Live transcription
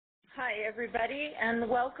Hi, everybody, and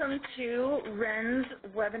welcome to WREN's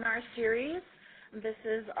webinar series. This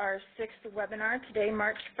is our 6th webinar today,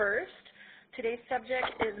 March 1st. Today's subject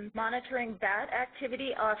is monitoring bat activity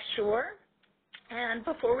offshore. And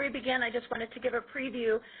before we begin, I just wanted to give a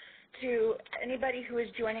preview to anybody who is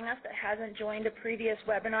joining us that hasn't joined a previous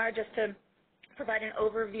webinar, just to provide an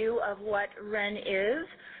overview of what WREN is.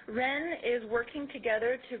 WREN is working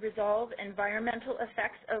together to resolve environmental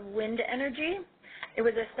effects of wind energy. It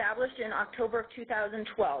was established in October of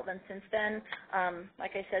 2012, and since then,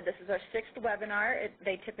 like I said, this is our 6th webinar.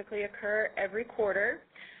 They typically occur every quarter.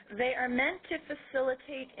 They are meant to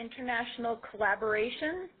facilitate international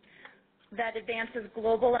collaboration that advances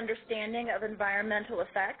global understanding of environmental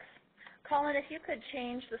effects. Colin, if you could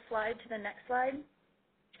change the slide to the next slide.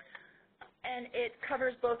 And it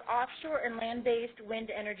covers both offshore and land-based wind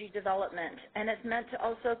energy development, and it's meant to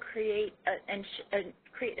also create a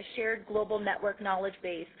shared global network knowledge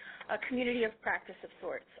base, a community of practice of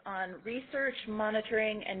sorts on research,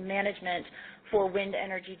 monitoring, and management for wind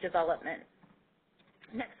energy development.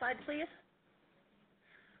 Next slide, please.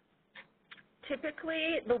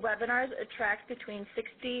 Typically, the webinars attract between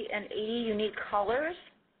 60 and 80 unique callers.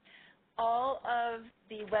 All of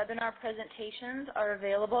the webinar presentations are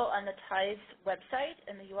available on the TIDES website,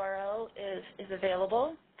 and the URL is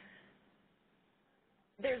available.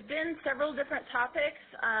 There's been several different topics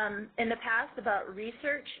in the past about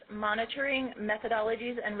research, monitoring,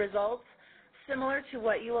 methodologies, and results, similar to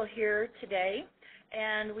what you will hear today.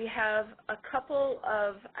 And we have a couple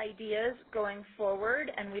of ideas going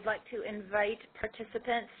forward, and we'd like to invite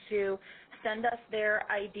participants to send us their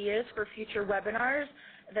ideas for future webinars.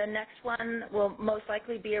 The next one will most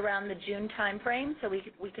likely be around the June timeframe, so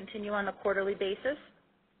we continue on a quarterly basis.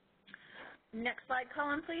 Next slide,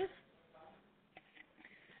 Colin, please.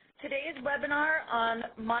 Today's webinar on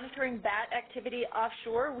monitoring bat activity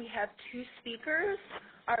offshore, we have 2 speakers.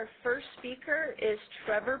 Our first speaker is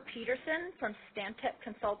Trevor Peterson from Stantec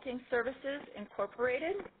Consulting Services,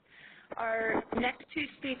 Incorporated. Our next 2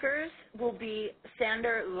 speakers will be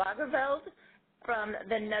Sander Lagerveld from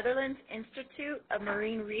the Netherlands Institute of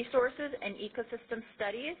Marine Resources and Ecosystem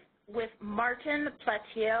Studies, with Martin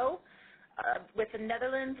Platiel with the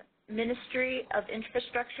Netherlands Ministry of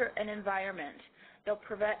Infrastructure and Environment. They'll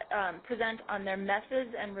present on their methods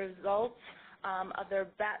and results of their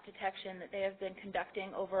bat detection that they have been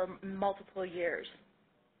conducting over multiple years.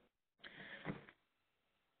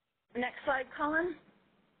 Next slide, Colin.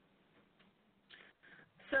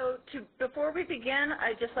 So before we begin,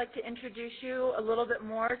 I'd just like to introduce you a little bit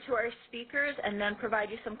more to our speakers and then provide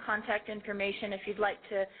you some contact information if you'd like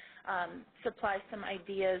to supply some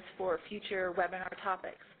ideas for future webinar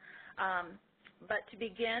topics. But to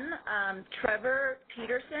begin, Trevor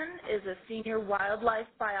Peterson is a senior wildlife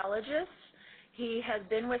biologist. He has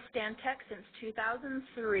been with Stantec since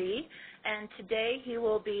 2003, and today he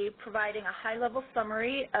will be providing a high-level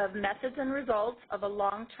summary of methods and results of a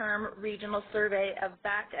long-term regional survey of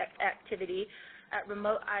bat activity at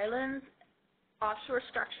remote islands, offshore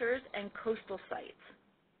structures, and coastal sites.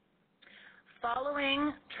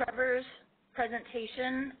 Following Trevor's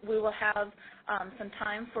presentation, we will have some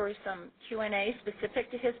time for some Q&A specific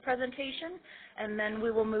to his presentation, and then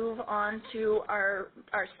we will move on to our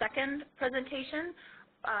second presentation.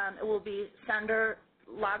 It will be Sander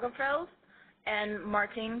Lagerfeld and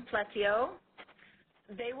Martin Platiel.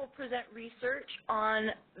 They will present research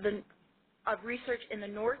on research in the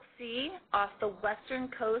North Sea off the western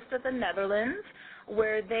coast of the Netherlands,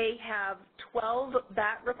 where they have 12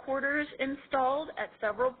 bat recorders installed at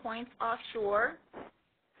several points offshore,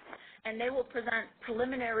 and they will present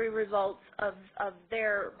preliminary results of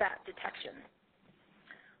their bat detection.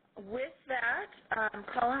 With that,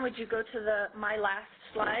 Colin, would you go to my last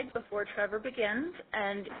slide before Trevor begins?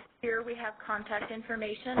 And here we have contact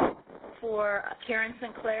information for Karen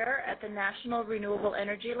Sinclair at the National Renewable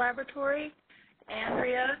Energy Laboratory,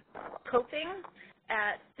 Andrea Coping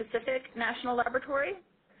at Pacific National Laboratory,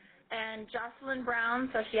 and Jocelyn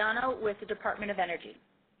Brown-Sasciano with the Department of Energy.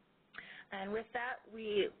 And with that,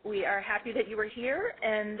 we are happy that you were here,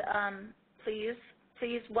 and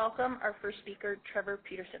please welcome our first speaker, Trevor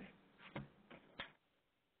Peterson.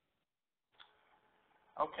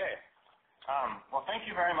 Okay. Well, thank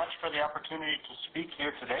you very much for the opportunity to speak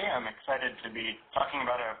here today. I'm excited to be talking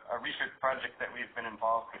about a research project that we've been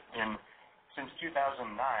involved in since 2009.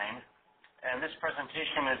 And this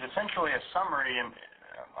presentation is essentially a summary, and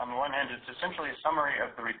on the one hand, it's essentially a summary of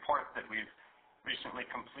the report that we've recently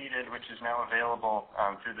completed, which is now available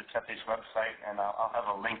through the TEPE's website, and I'll have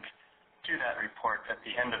a link to that report at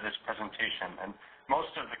the end of this presentation. And most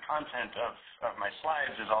of the content of my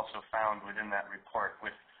slides is also found within that report,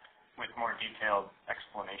 with more detailed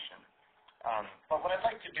explanation. But what I'd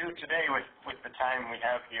like to do today with the time we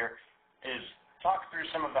have here is talk through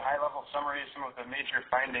some of the high-level summaries, some of the major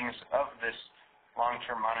findings of this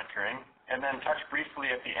long-term monitoring, and then touch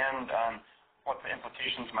briefly at the end on what the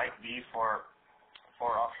implications might be for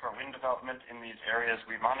offshore wind development in these areas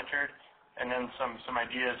we monitored, and then some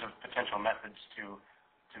ideas of potential methods to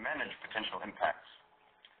manage potential impacts.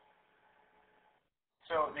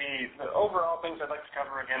 So the overall things I'd like to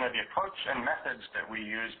cover again are the approach and methods that we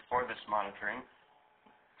used for this monitoring,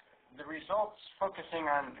 the results focusing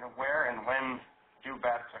on where and when do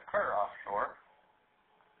bats occur offshore,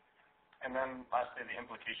 and then lastly the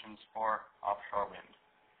implications for offshore wind.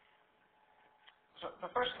 So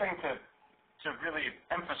the first thing to really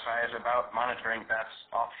emphasize about monitoring bats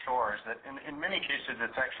offshore is that in many cases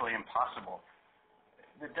it's actually impossible.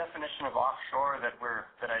 The definition of offshore that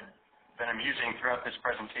I'm using throughout this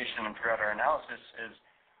presentation and throughout our analysis is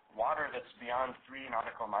water that's beyond 3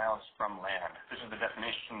 nautical miles from land. This is the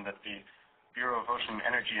definition that the Bureau of Ocean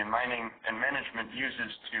Energy and Mining and Management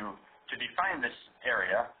uses to define this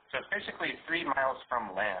area. So it's basically 3 miles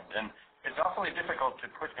from land, and it's awfully difficult to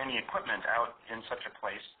put any equipment out in such a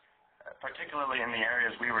place, particularly in the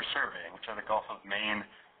areas we were surveying, which are the Gulf of Maine,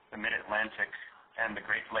 the Mid-Atlantic, and the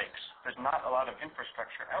Great Lakes. There's not a lot of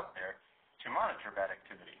infrastructure out there to monitor bat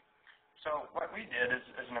activity. So what we did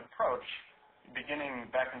as an approach,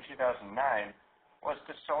 beginning back in 2009, was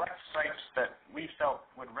to select sites that we felt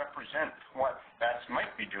would represent what bats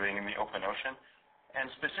might be doing in the open ocean, and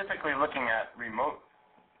specifically looking at remote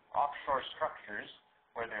offshore structures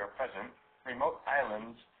where they are present, remote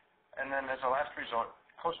islands, and then as a last resort,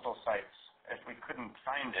 coastal sites if we couldn't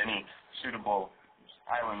find any suitable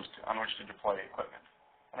islands on which to deploy equipment.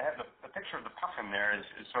 And I have the picture of the puffin there is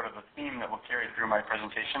sort of the theme that will carry through my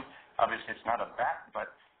presentation. Obviously it's not a bat,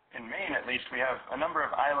 but in Maine at least we have a number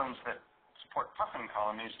of islands that support puffin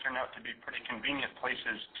colonies turn out to be pretty convenient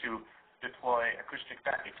places to deploy acoustic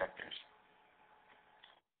bat detectors.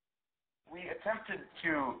 We attempted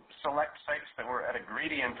to select sites that were at a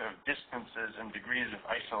gradient of distances and degrees of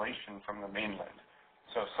isolation from the mainland.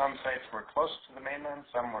 So some sites were close to the mainland,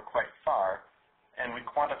 some were quite far, and we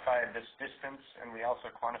quantified this distance, and we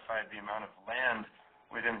also quantified the amount of land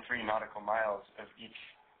within 3 nautical miles of each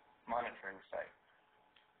monitoring site.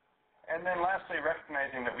 And then lastly,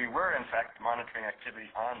 recognizing that we were in fact monitoring activity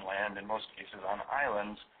on land, in most cases on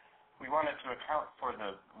islands, we wanted to account for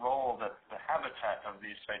the role that the habitat of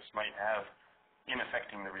these sites might have in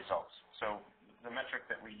affecting the results. So the metric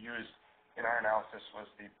that we used in our analysis was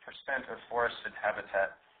the percent of forested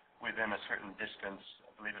habitat within a certain distance, I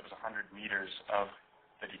believe it was 100 meters of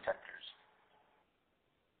the detectors.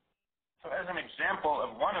 So as an example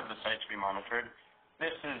of one of the sites we monitored,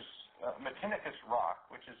 this is Matinicus Rock,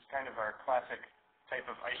 which is kind of our classic type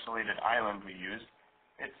of isolated island we used.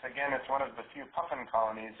 It's one of the few puffin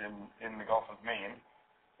colonies in the Gulf of Maine,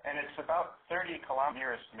 and it's about 30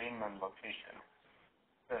 kilometers nearest mainland location.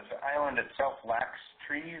 The island itself lacks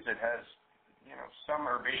trees. It has some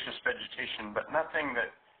herbaceous vegetation, but nothing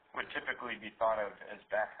that would typically be thought of as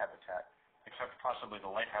bat habitat, except possibly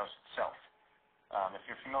the lighthouse itself. If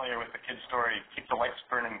you're familiar with the kid's story, Keep the Lights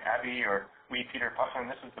Burning Abbey or Wee Peter Puffin,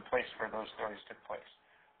 this is the place where those stories took place.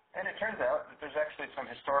 And it turns out that there's actually some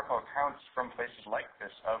historical accounts from places like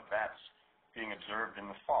this of bats being observed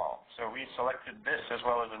in the fall. So we selected this as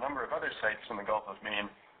well as a number of other sites in the Gulf of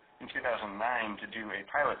Maine in 2009 to do a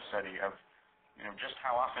pilot study of just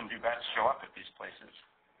how often do bats show up at these places.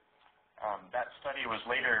 That study was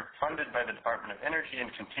later funded by the Department of Energy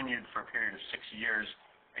and continued for a period of 6 years,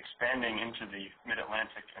 expanding into the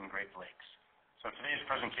Mid-Atlantic and Great Lakes. So today's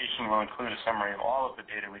presentation will include a summary of all of the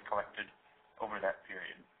data we collected over that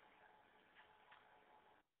period.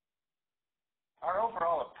 Our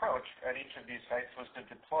overall approach at each of these sites was to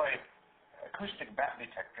deploy acoustic bat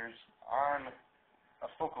detectors on a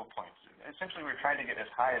focal point. Essentially, we were trying to get as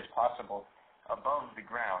high as possible above the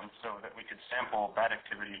ground so that we could sample bat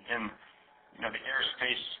activity in the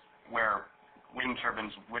airspace where wind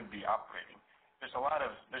turbines would be operating.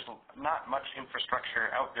 There's not much infrastructure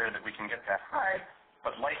out there that we can get that high,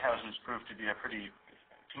 but lighthouses prove to be a pretty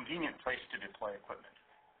convenient place to deploy equipment.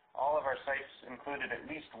 All of our sites included at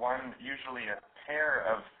least one, usually a pair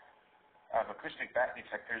of acoustic bat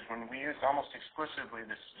detectors, when we used almost exclusively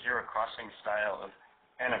this zero crossing style of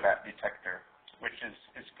anabat detector, which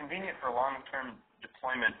is convenient for long-term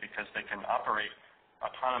deployment because they can operate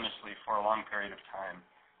autonomously for a long period of time.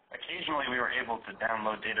 Occasionally we were able to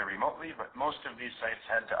download data remotely, but most of these sites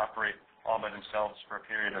had to operate all by themselves for a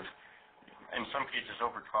period of, in some cases,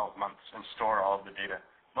 over 12 months and store all of the data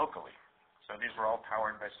locally. So these were all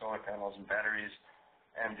powered by solar panels and batteries,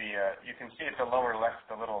 And you can see at the lower left,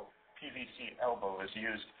 the little PVC elbow is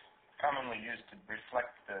commonly used to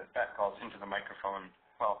reflect the bat calls into the microphone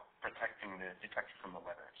while protecting the detector from the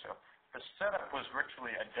weather. So the setup was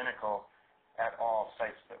virtually identical at all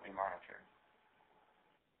sites that we monitored.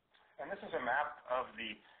 And this is a map of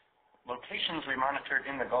the locations we monitored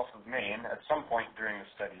in the Gulf of Maine at some point during the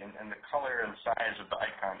study, and the color and size of the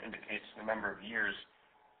icon indicates the number of years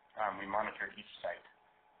we monitored each site.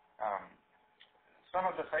 Some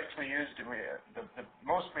of the sites we used, the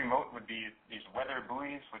most remote would be these weather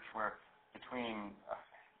buoys, which were between a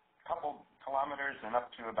couple kilometers and up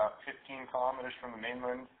to about 15 kilometers from the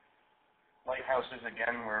mainland. Lighthouses,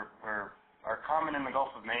 again, are common in the Gulf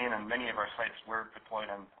of Maine, and many of our sites were deployed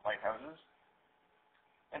on lighthouses.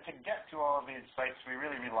 And to get to all of these sites, we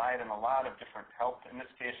really relied on a lot of different help. In this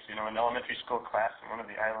case, an elementary school class in one of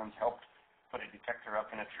the islands helped put a detector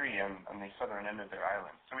up in a tree on the southern end of their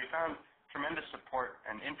island. So we found tremendous support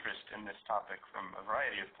and interest in this topic from a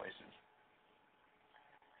variety of places.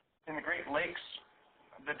 In the Great Lakes,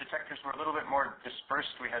 the detectors were a little bit more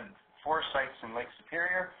dispersed. We had 4 sites in Lake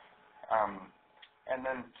Superior, and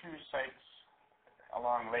then 2 sites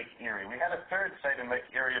along Lake Erie. We had a 3rd site in Lake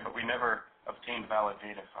Erie, but we never obtained valid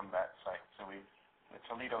data from that site. So the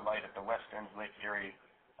Toledo Light at the west end of Lake Erie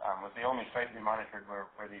was the only site we monitored where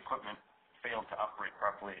the equipment failed to operate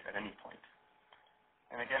properly at any point.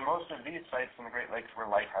 And again, most of these sites in the Great Lakes were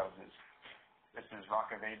lighthouses. This is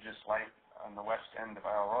Rock of Ages Light on the west end of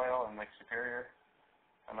Isle Royale in Lake Superior,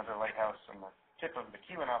 another lighthouse on the tip of the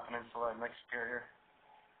Keweenaw Peninsula in Lake Superior.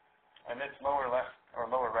 And this lower left or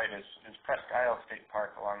lower right is Presque Isle State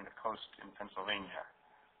Park along the coast in Pennsylvania.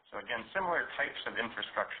 So again, similar types of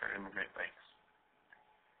infrastructure in the Great Lakes.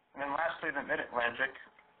 And then lastly, the Mid-Atlantic,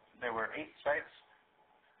 there were 8 sites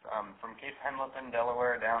from Cape Henlopen,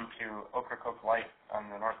 Delaware, down to Ocracoke Light on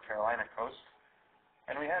the North Carolina coast.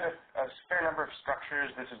 And we had a fair number of structures.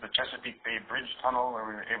 This is the Chesapeake Bay Bridge Tunnel where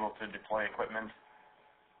we were able to deploy equipment,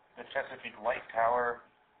 the Chesapeake Light Tower,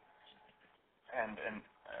 and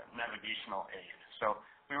navigational aid. So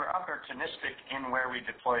we were opportunistic in where we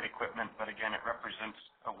deployed equipment, but again, it represents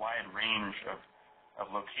a wide range of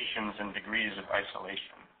locations and degrees of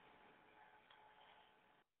isolation.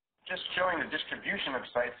 Just showing the distribution of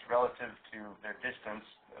sites relative to their distance,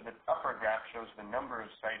 the upper graph shows the number of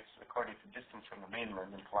sites according to distance from the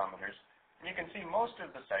mainland in kilometers. And you can see most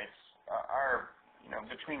of the sites are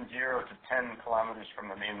between 0 to 10 kilometers from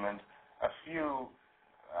the mainland. A few,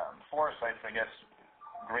 4 sites, I guess,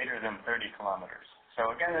 greater than 30 kilometers.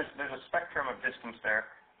 So again, there's a spectrum of distance there,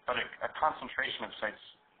 but a concentration of sites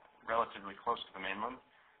relatively close to the mainland.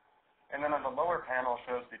 And then on the lower panel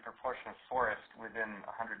shows the proportion of forest within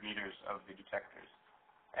 100 meters of the detectors.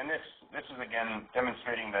 And this is again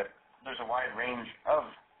demonstrating that there's a wide range of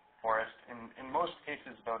forest. In most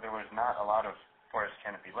cases, though, there was not a lot of forest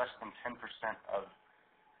canopy. Less than 10% of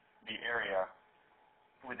the area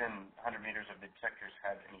within 100 meters of the detectors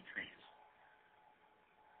had any trees.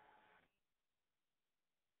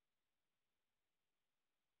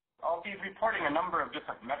 I'll be reporting a number of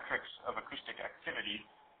different metrics of acoustic activity.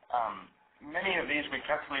 Many of these we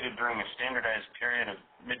calculated during a standardized period of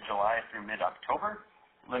mid-July through mid-October,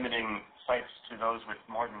 limiting sites to those with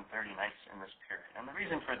more than 30 nights in this period. And the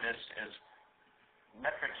reason for this is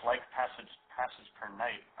metrics like passes per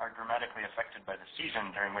night are dramatically affected by the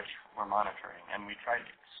season during which we're monitoring. And we tried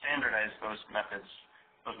to standardize those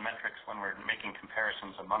metrics when we're making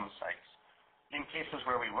comparisons among sites. In cases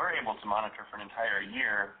where we were able to monitor for an entire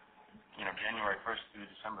year, January 1st through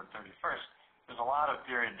December 31st, there's a lot of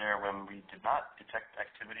period there when we did not detect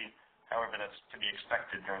activity. However, that's to be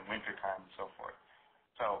expected during wintertime and so forth.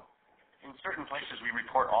 So in certain places we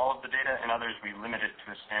report all of the data, in others we limit it to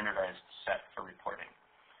a standardized set for reporting.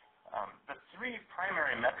 The 3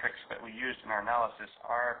 primary metrics that we used in our analysis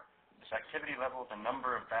are this activity level, the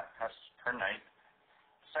number of bat pests per night.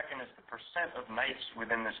 The second is the percent of nights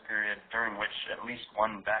within this period during which at least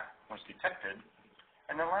 1 bat was detected.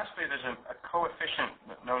 And then lastly, there's a coefficient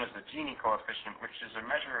known as the Gini coefficient, which is a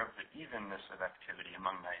measure of the evenness of activity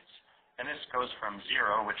among nights. And this goes from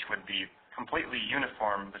 0, which would be completely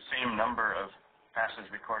uniform, the same number of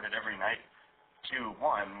passes recorded every night, to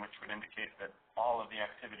 1, which would indicate that all of the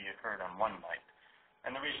activity occurred on 1 night.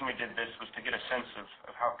 And the reason we did this was to get a sense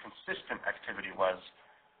of how consistent activity was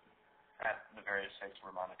at the various sites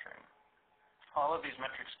we're monitoring. All of these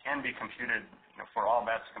metrics can be computed for all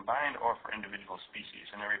bats combined or for individual species,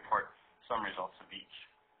 and they report some results of each.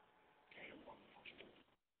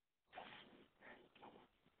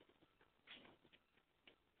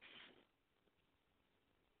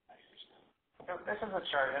 So this is a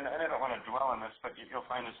chart, and I don't want to dwell on this, but you'll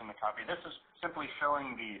find this in the copy. This is simply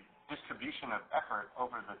showing the distribution of effort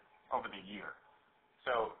over the year.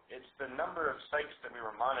 So it's the number of sites that we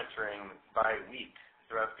were monitoring by week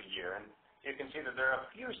throughout the year. And you can see that there are a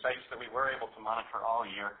few sites that we were able to monitor all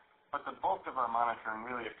year, but the bulk of our monitoring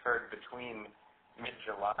really occurred between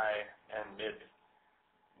mid-July and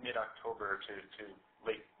mid-October to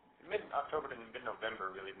late mid-October to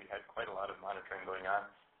mid-November. Really, we had quite a lot of monitoring going on.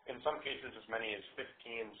 In some cases, as many as 15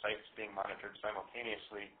 sites being monitored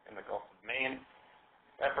simultaneously in the Gulf of Maine.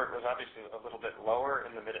 Effort was obviously a little bit lower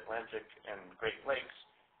in the Mid-Atlantic and Great Lakes,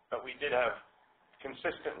 but we did have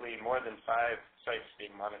consistently more than 5 sites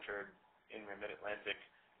being monitored in the Mid-Atlantic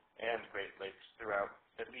and Great Lakes throughout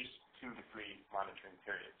at least 2 to 3 monitoring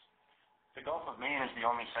periods. The Gulf of Maine is the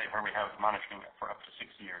only site where we have monitoring for up to 6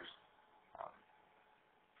 years.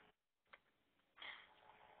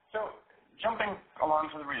 So jumping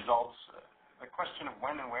along to the results, the question of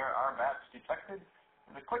when and where are bats detected,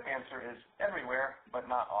 the quick answer is everywhere, but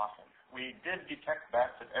not often. We did detect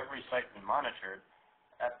bats at every site we monitored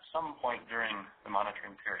at some point during the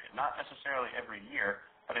monitoring period. Not necessarily every year,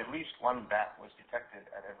 but at least one bat was detected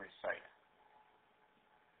at every site.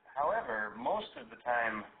 However, most of the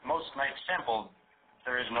time, most nights sampled,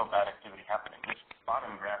 there is no bat activity happening. This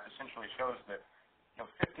bottom graph essentially shows that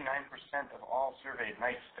 59% of all surveyed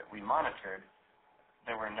nights that we monitored,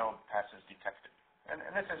 there were no passes detected. And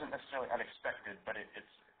this isn't necessarily unexpected, but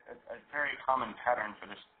it's a very common pattern for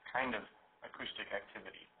this kind of acoustic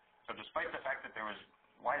activity. So despite the fact that there was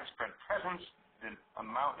widespread presence, the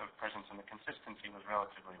amount of presence and the consistency was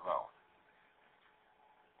relatively low.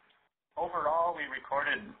 Overall, we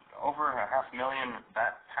recorded over 500,000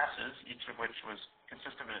 bat passes, each of which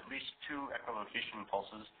consisted of at least 2 echolocation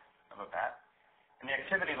pulses of a bat. And the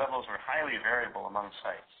activity levels were highly variable among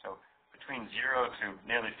sites, so between 0 to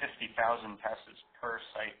nearly 50,000 passes per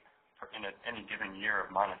site in any given year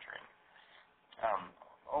of monitoring.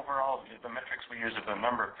 Overall, the metrics we use of the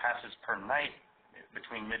number of passes per night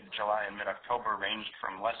between mid-July and mid-October ranged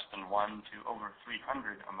from less than 1 to over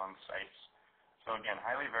 300 among sites. So again,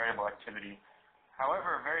 highly variable activity.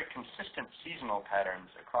 However, very consistent seasonal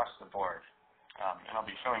patterns across the board. And I'll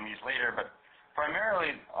be showing these later, but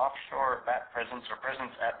primarily, offshore bat presence or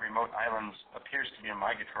presence at remote islands appears to be a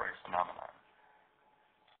migratory phenomenon.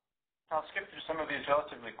 I'll skip through some of these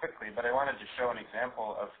relatively quickly, but I wanted to show an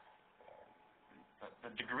example of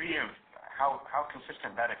the degree of how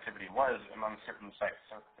consistent bat activity was among certain sites.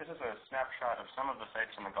 So this is a snapshot of some of the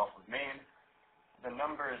sites in the Gulf of Maine. The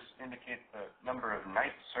numbers indicate the number of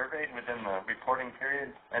nights surveyed within the reporting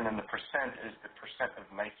period, and then the percent is the percent of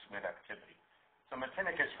nights with activity. So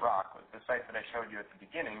Matinicus Rock was the site that I showed you at the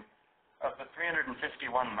beginning. Of the 351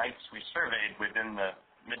 nights we surveyed within the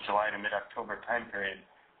mid-July to mid-October time period,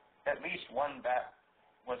 at least one bat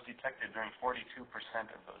was detected during 42%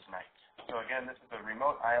 of those nights. So again, this is a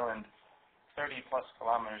remote island 30-plus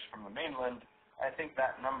kilometers from the mainland. I think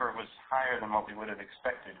that number was higher than what we would have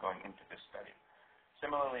expected going into this study.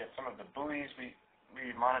 Similarly, at some of the buoys we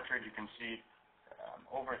monitored, you can see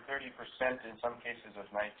over 30% in some cases of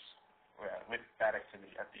nights with bat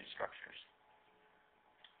activity at these structures.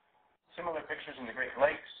 Similar pictures in the Great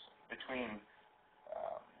Lakes, between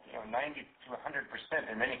 90 to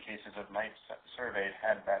 100% in many cases of nights surveyed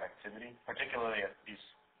had bat activity, particularly at these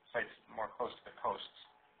sites more close to the coasts.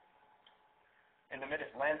 In the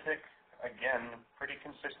Mid-Atlantic, again, pretty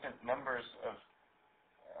consistent numbers of,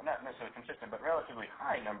 not necessarily consistent, but relatively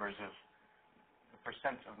high numbers of the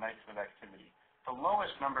percent of nights with activity. The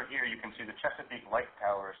lowest number here, you can see the Chesapeake Light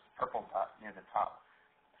Towers, the purple dot near the top.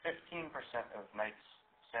 15% of nights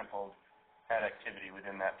sampled had activity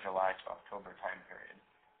within that July to October time period.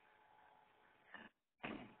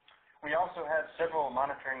 We also had several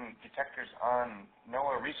monitoring detectors on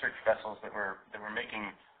NOAA research vessels that were making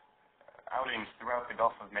outings throughout the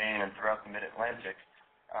Gulf of Maine and throughout the Mid-Atlantic.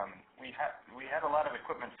 We had a lot of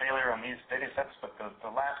equipment failure on these data sets, but the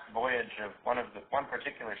last voyage of one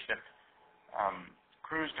particular ship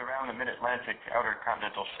cruised around the Mid-Atlantic outer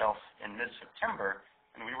continental shelf in mid-September,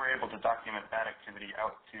 and we were able to document that activity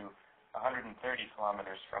out to 130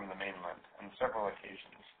 kilometers from the mainland on several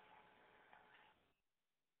occasions.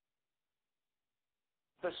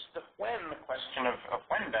 The question of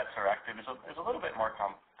when bats are active is a little bit more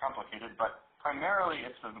complicated, but primarily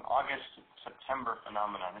it's an August-September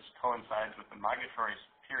phenomenon. This coincides with the migratory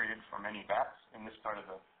period for many bats in this part of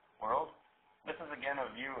the world. This is again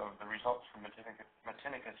a view of the results from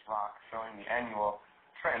Matinicus Rock, showing the annual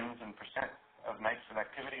trends in percent of nights of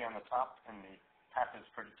activity on the top and the passes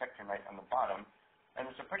per detector night on the bottom. And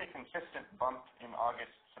there's a pretty consistent bump in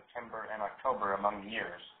August, September, and October among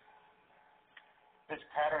years. This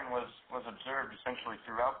pattern was observed essentially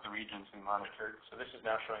throughout the regions we monitored. So this is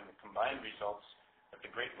now showing the combined results of the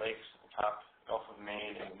Great Lakes at the top, Gulf of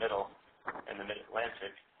Maine in the middle, and the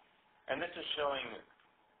Mid-Atlantic. And this is showing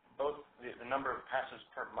both the number of passes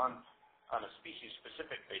per month on a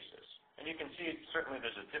species-specific basis. And you can see certainly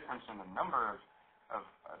there's a difference in the number of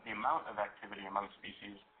the amount of activity among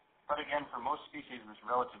species. But again, for most species, this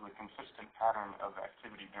relatively consistent pattern of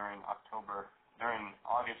activity during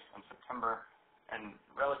August and September, and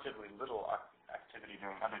relatively little activity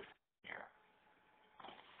during other times of the year.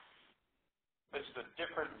 This is a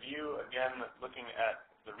different view, again, looking at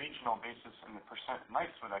the regional basis and the percent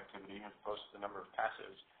nights with activity as opposed to the number of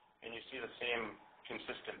passes, and you see the same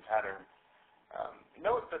consistent pattern.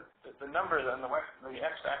 Note that the numbers on the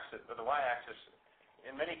x-axis or the y-axis,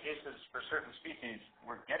 in many cases for certain species,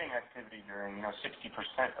 we're getting activity during 60%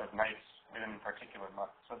 of nights within a particular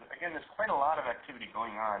month. So again, there's quite a lot of activity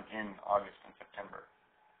going on in August and September.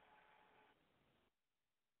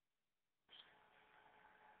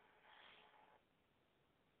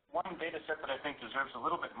 One data set that I think deserves a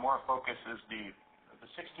little bit more focus is the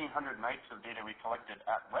 1,600 nights of data we collected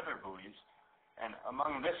at weather buoys. And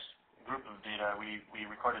among this group of data, we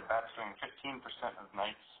recorded bats doing 15% of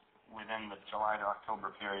nights within the July to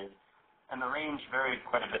October period. And the range varied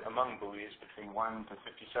quite a bit among buoys, between 1 to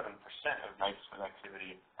 57% of nights with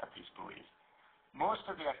activity at these buoys. Most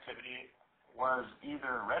of the activity was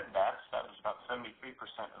either red bats, that was about 73%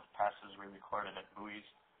 of passes we recorded at buoys,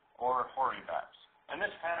 or hoary bats. And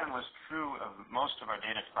this pattern was true of most of our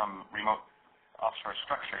data from remote offshore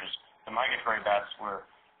structures. The migratory bats were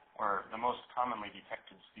the most commonly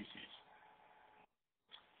detected species.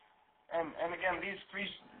 And again, these three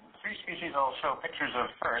species I'll show pictures of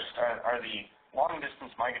first are the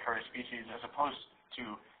long-distance migratory species as opposed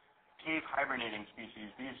to cave hibernating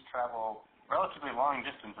species. These travel relatively long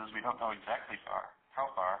distances, we don't know exactly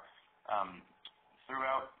how far,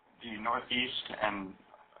 throughout the Northeast and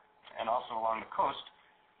also along the coast,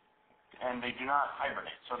 and they do not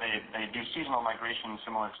hibernate. So they do seasonal migration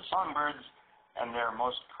similar to songbirds, and they're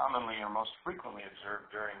most commonly or most frequently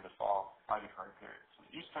observed during the fall migratory period. So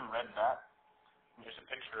the eastern red bat, and here's a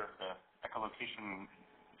picture of the echolocation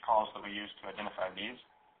calls that we use to identify these.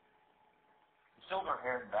 The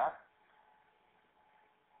silver-haired bat,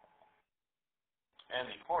 and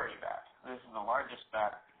the hoary bat. This is the largest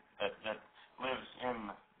bat that lives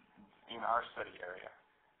in our study area.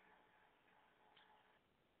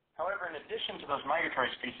 However, in addition to those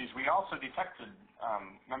migratory species, we also detected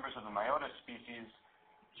members of the Myota species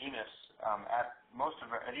genus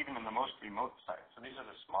even in the most remote sites. So these are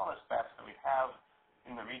the smallest bats that we have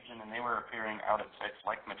in the region, and they were appearing out at sites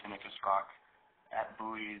like Matinicus Rock, at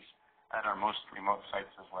buoys, at our most remote sites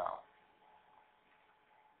as well.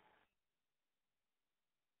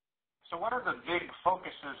 So one of the big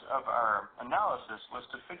focuses of our analysis was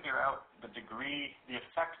to figure out the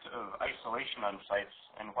effect of isolation on sites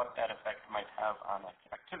and what that effect might have on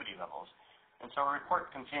activity levels. And so our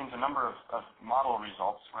report contains a number of model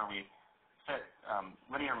results where we set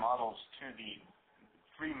linear models to the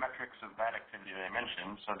three metrics of bat activity that I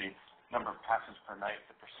mentioned, so the number of passes per night,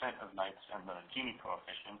 the percent of nights, and the Gini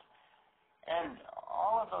coefficient. And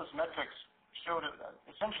all of those metrics showed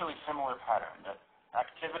essentially similar pattern, that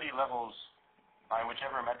activity levels, by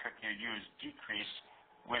whichever metric you use, decrease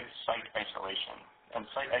with site isolation. And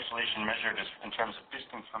site isolation measured in terms of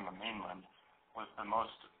distance from the mainland was the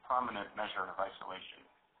most prominent measure of isolation.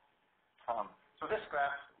 So this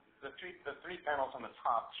graph, the three panels on the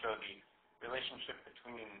top show the relationship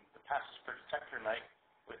between the passes per detector night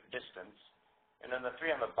with distance, and then the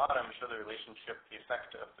three on the bottom show the relationship, the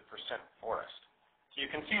effect of the percent forest. So you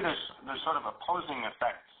can see there's sort of opposing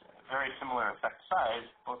effects, very similar effect size,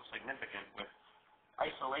 both significant, with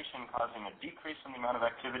isolation causing a decrease in the amount of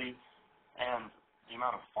activity and the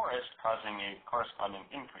amount of forest causing a corresponding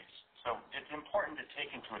increase. So it's important to take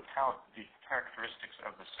into account the characteristics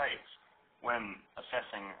of the sites when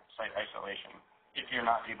assessing site isolation, if you're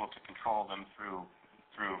not able to control them through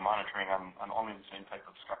monitoring on only the same type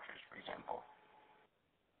of structures, for example.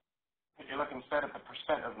 If you look instead at the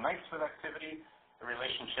percent of nights with activity, the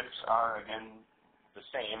relationships are, again, the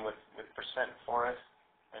same, with percent forest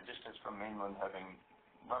and distance from mainland having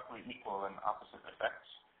roughly equal and opposite effects.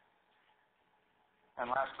 And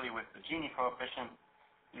lastly, with the Gini coefficient,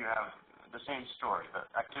 you have the same story. The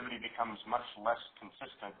activity becomes much less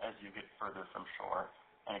consistent as you get further from shore.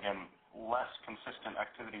 And again, less consistent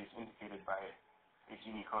activity is indicated by a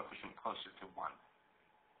Gini coefficient closer to 1.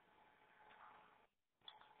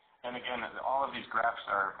 And again, all of these graphs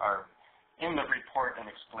are in the report and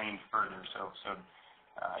explained further. So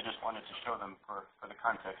I just wanted to show them for the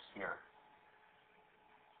context here.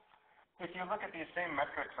 if you look at these same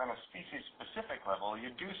metrics on a species-specific level,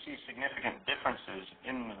 you do see significant differences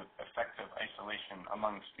in the effect of isolation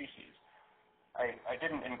among species. I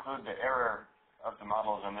didn't include the error of the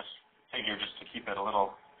models in this figure just to keep it a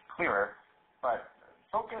little clearer, but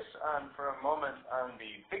focus on, for a moment, on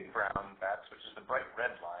the big brown bats, which is the bright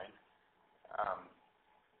red line,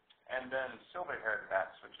 and then silver-haired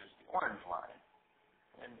bats, which is the orange line.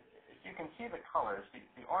 And if you can see the colors,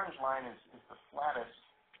 the orange line is the flattest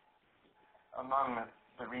among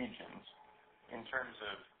the regions in terms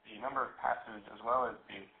of the number of passes as well as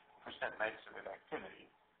the percent nights with activity,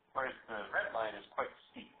 whereas the red line is quite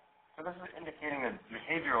steep. So this is indicating that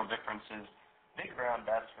behavioral differences. Big brown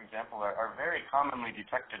bats, for example, are very commonly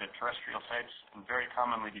detected at terrestrial sites and very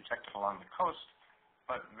commonly detected along the coast,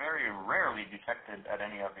 but very rarely detected at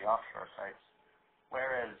any of the offshore sites,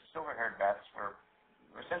 whereas silver-haired bats were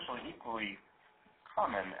essentially equally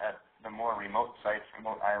common at the more remote sites,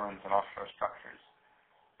 remote islands, and offshore structures.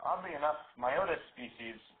 Oddly enough, Myotis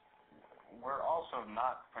species were also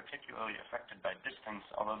not particularly affected by distance,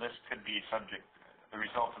 although this could be the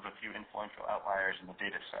result of a few influential outliers in the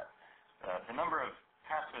data set. The number of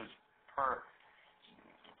passes per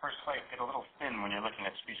site get a little thin when you're looking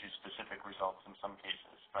at species-specific results in some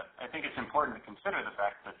cases, but I think it's important to consider the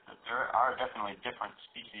fact that there are definitely different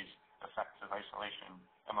species effects of isolation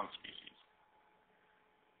among species.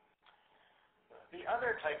 The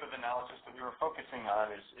other type of analysis that we were focusing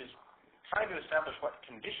on is trying to establish what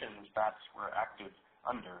conditions bats were active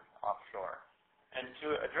under offshore. And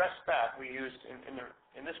to address that, we used,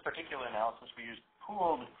 in this particular analysis, we used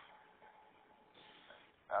pooled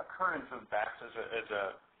occurrence of bats as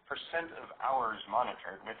a percent of hours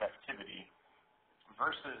monitored with activity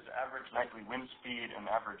versus average nightly wind speed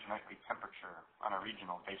and average nightly temperature on a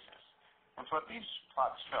regional basis. And so what these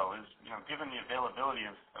plots show is, given the availability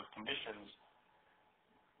of conditions,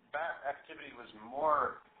 bat activity was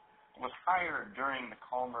higher during the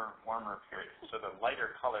calmer, warmer periods. So the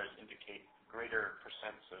lighter colors indicate greater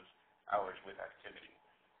percents of hours with activity.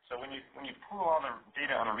 So when you pool all the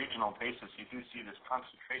data on a regional basis, you do see this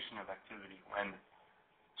concentration of activity when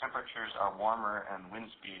temperatures are warmer and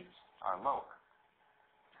wind speeds are lower.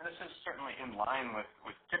 And this is certainly in line with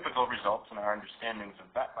typical results in our understandings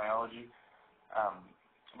of bat biology,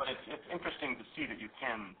 but it's interesting to see that you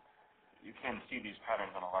can see these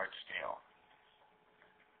patterns on a large scale.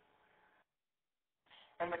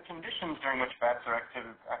 And the conditions during which bats are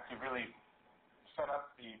active really set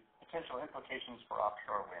up the potential implications for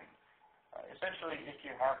offshore wind. Essentially, if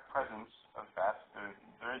you have presence of bats,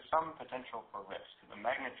 there is some potential for risk. The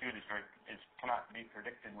magnitude cannot be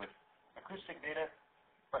predicted with acoustic data,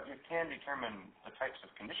 but you can determine the types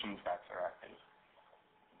of conditions bats are active.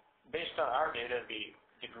 Based on our data, the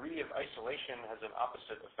degree of isolation has an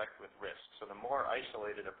opposite effect with risk. So the more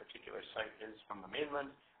isolated a particular site is from the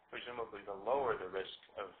mainland, presumably the lower the risk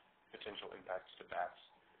of potential impacts to bats.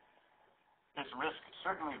 This risk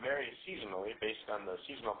certainly varies seasonally based on the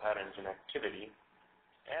seasonal patterns in activity,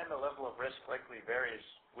 and the level of risk likely varies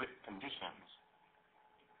with conditions.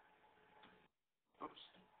 Oops.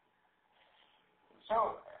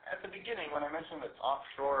 So at the beginning, when I mentioned that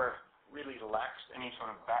offshore really lacks any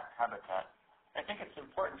sort of bat habitat, I think it's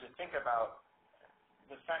important to think about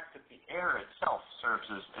the fact that the air itself serves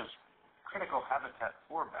as critical habitat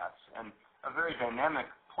for bats and a very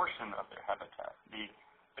dynamic portion of their habitat.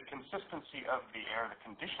 The consistency of the air, the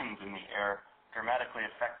conditions in the air, dramatically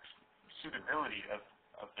affect suitability of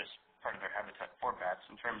this part of their habitat for bats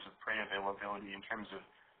in terms of prey availability, in terms of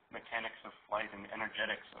mechanics of flight and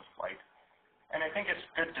energetics of flight. And I think it's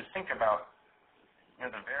good to think about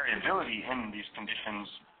the variability in these conditions,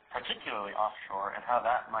 particularly offshore, and how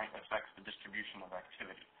that might affect the distribution of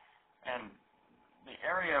activity. And the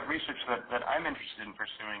area of research that I'm interested in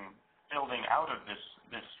pursuing, building out of this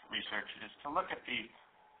research, is to look at the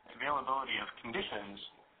availability of conditions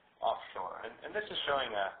offshore. And this is showing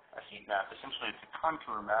a heat map. Essentially, it's a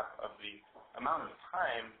contour map of the amount of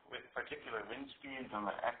time with particular wind speeds on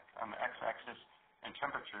the x-axis and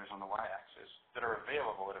temperatures on the y-axis that are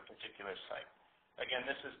available at a particular site. Again,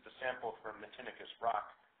 this is the sample from Matinicus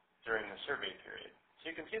Rock during the survey period.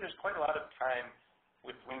 So you can see there's quite a lot of time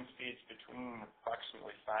with wind speeds between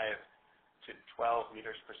approximately 5 to 12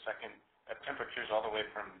 meters per second at temperatures all the way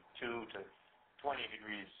from 2 to 20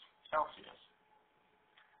 degrees Celsius.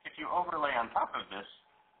 If you overlay on top of this,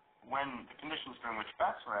 when the conditions during which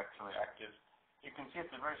bats were actually active, you can see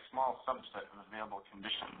it's a very small subset of available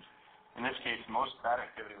conditions. In this case, most bat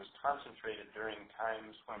activity was concentrated during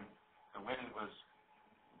times when the wind was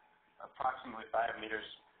approximately 5 meters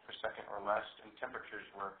per second or less, and temperatures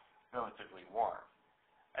were relatively warm.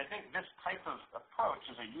 I think this type of approach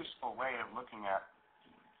is a useful way of looking at,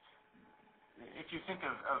 if you think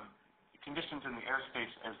of conditions in the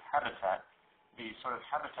airspace as habitat, the sort of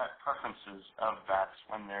habitat preferences of bats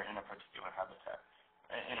when they're in a particular habitat,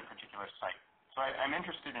 in a particular site. So I'm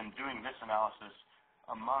interested in doing this analysis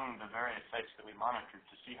among the various sites that we monitored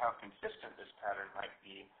to see how consistent this pattern might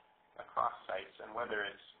be across sites and whether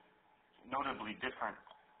it's notably different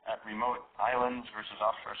at remote islands versus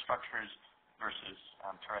offshore structures versus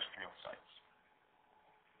terrestrial sites.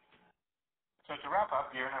 So to wrap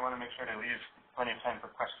up here, and I want to make sure to leave plenty of time for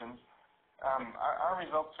questions, our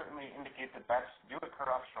results certainly indicate that bats do occur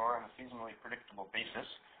offshore on a seasonally predictable basis.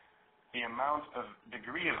 The amount of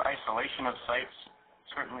degree of isolation of sites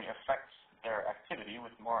certainly affects their activity,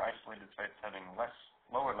 with more isolated sites having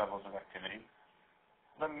lower levels of activity.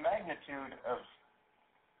 The magnitude of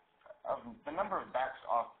the number of bats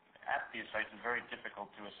at these sites is very difficult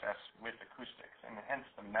to assess with acoustics, and hence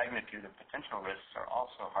the magnitude of potential risks are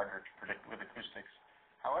also harder to predict with acoustics.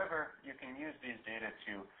 However, you can use these data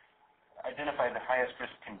to identify the highest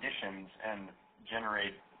risk conditions and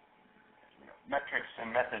generate metrics and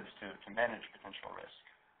methods to manage potential risk.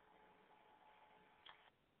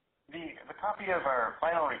 The copy of our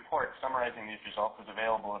final report summarizing these results is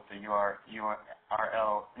available at the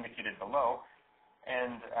URL indicated below,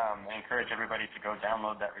 and I encourage everybody to go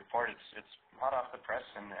download that report. It's hot off the press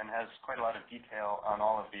and has quite a lot of detail on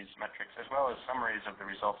all of these metrics, as well as summaries of the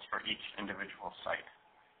results for each individual site.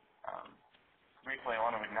 Briefly, I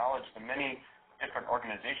want to acknowledge the many different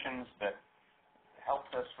organizations that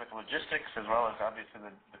helped us with logistics, as well as obviously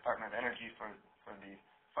the Department of Energy for the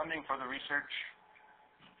funding for the research.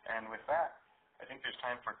 And with that, I think there's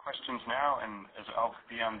time for questions now, and as I'll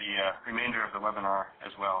be on the remainder of the webinar as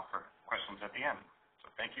well for questions at the end. So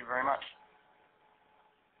thank you very much.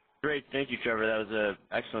 Great. Thank you, Trevor. That was an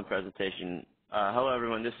excellent presentation. Hello,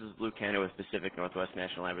 everyone. This is Luke Hanna with Pacific Northwest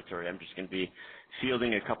National Laboratory. I'm just going to be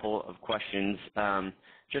fielding a couple of questions.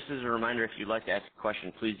 Just as a reminder, if you'd like to ask a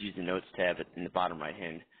question, please use the Notes tab in the bottom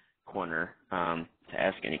right-hand corner to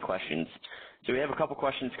ask any questions. So we have a couple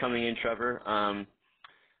questions coming in, Trevor.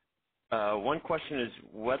 One question is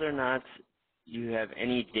whether or not you have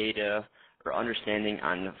any data or understanding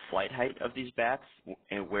on the flight height of these bats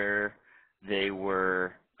and where they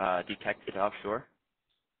were detected offshore.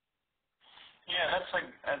 Yeah,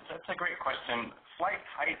 that's a great question. Flight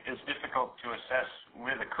height is difficult to assess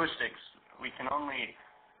with acoustics. We can only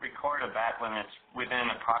record a bat when it's within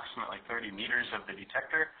approximately 30 meters of the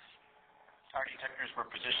detector. Our detectors were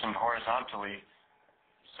positioned horizontally,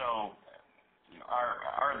 so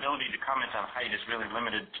our ability to comment on height is really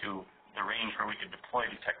limited to the range where we could deploy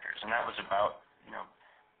detectors, and that was about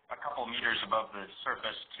a couple meters above the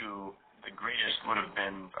surface to the greatest would have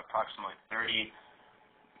been approximately 30,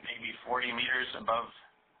 maybe 40 meters above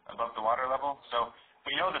the water level. So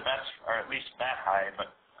we know that bats are at least that high,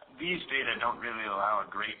 but these data don't really allow a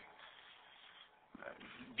great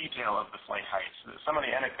detail of the flight heights. Some of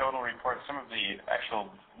the anecdotal reports, some of the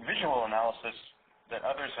actual visual analysis that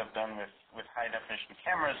others have done with high-definition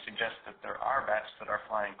cameras suggest that there are bats that are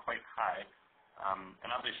flying quite high. And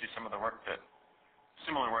obviously some of the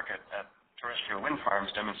similar work at terrestrial wind farms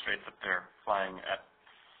demonstrates that they're flying at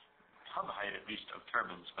hub height, at least, of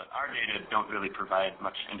turbines. But our data don't really provide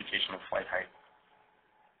much indication of flight height.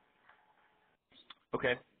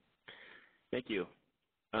 Okay. Thank you.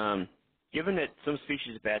 Given that some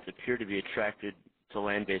species of bats appear to be attracted to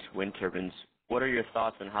land-based wind turbines, what are your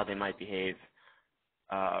thoughts on how they might behave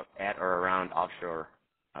at or around offshore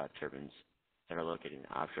turbines that are located in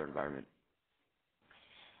the offshore environment?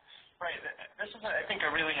 Right. This is, I think,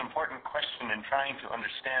 a really important question in trying to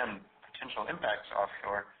understand potential impacts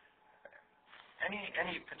offshore.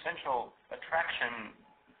 Any potential attraction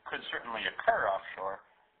could certainly occur offshore,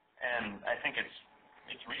 and I think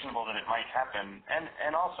it's reasonable that it might happen.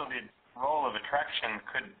 And also the role of attraction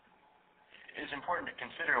is important to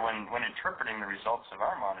consider when interpreting the results of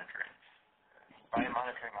our monitoring. By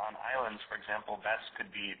monitoring on islands, for example, bats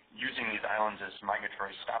could be using these islands as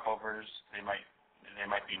migratory stopovers. They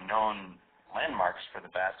might be known landmarks for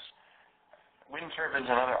the bats. Wind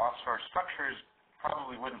turbines and other offshore structures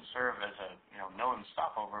probably wouldn't serve as a known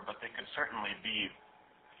stopover, but they could certainly be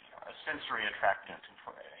a sensory attractant.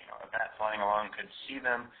 A bat flying along could see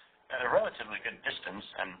them at a relatively good distance,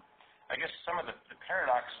 and I guess some of the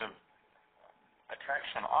paradox of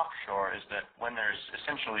attraction offshore is that when there's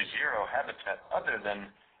essentially zero habitat other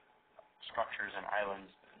than structures and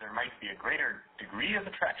islands, there might be a greater degree of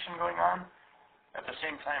attraction going on. At the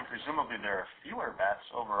same time, presumably there are fewer bats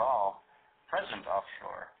overall present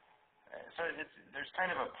offshore. So there's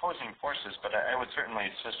kind of opposing forces, but I would certainly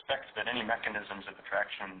suspect that any mechanisms of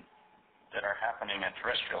attraction that are happening at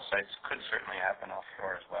terrestrial sites could certainly happen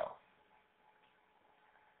offshore as well.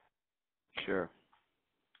 Sure.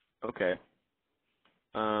 Okay.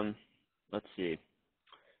 Let's see.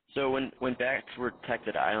 So when bats were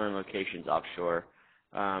detected at island locations offshore,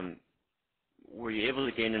 were you able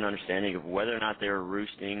to gain an understanding of whether or not they were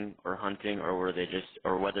roosting or hunting, or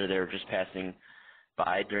whether they were just passing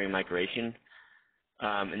by during migration?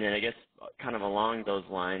 And then I guess kind of along those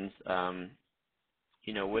lines,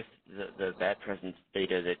 with the bat presence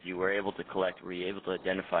data that you were able to collect, were you able to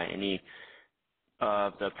identify any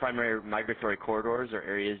of the primary migratory corridors or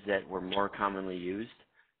areas that were more commonly used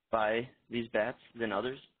by these bats than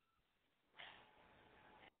others?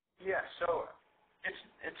 Yeah, so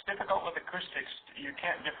it's difficult with acoustics. You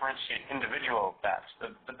can't differentiate individual bats.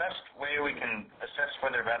 The best way we can assess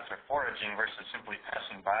whether bats are foraging versus simply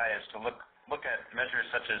passing by is to look at measures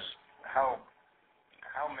such as how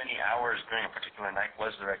many hours during a particular night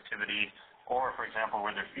was their activity, or, for example,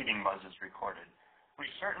 were their feeding buzzes recorded. We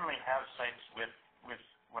certainly have sites with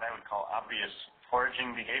what I would call obvious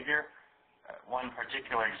foraging behavior. One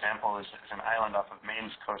particular example is an island off of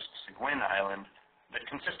Maine's coast, Seguin Island, that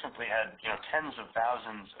consistently had tens of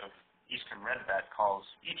thousands of eastern redbat calls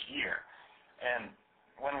each year. And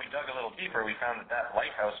when we dug a little deeper, we found that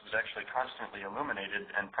lighthouse was actually constantly illuminated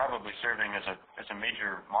and probably serving as a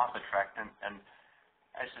major moth attractant. And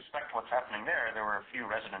I suspect what's happening there were a few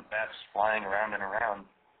resident bats flying around and around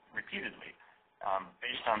repeatedly,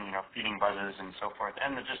 based on feeding buzzes and so forth,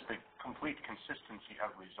 and just the complete consistency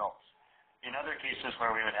of results. In other cases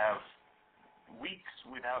where we would have weeks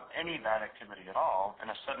without any bat activity at all, and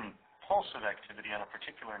a sudden pulse of activity on a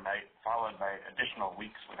particular night followed by additional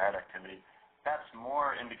weeks without activity, that's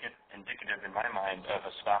more indicative in my mind of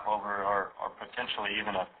a stopover or potentially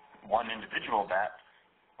even one individual bat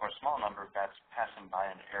or a small number of bats passing by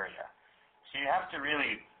an area. So you have to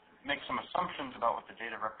really make some assumptions about what the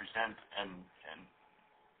data represent and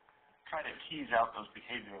try to tease out those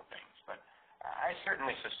behavioral things. But I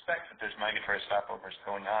certainly suspect that there's migratory stopovers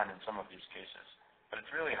going on in some of these cases, but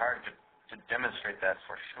it's really hard to demonstrate that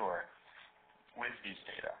for sure with these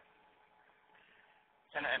data.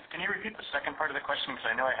 And can you repeat the second part of the question, because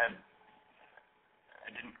I know I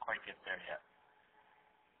didn't quite get there yet.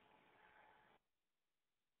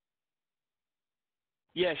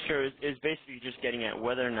 Yeah, sure. It's basically just getting at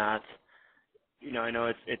whether or not, I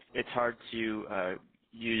know it's hard to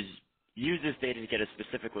use this data to get a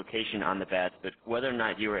specific location on the bats, but whether or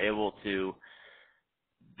not you were able to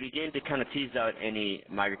begin to kind of tease out any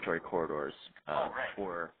migratory corridors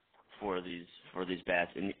for these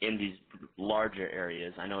bats in these larger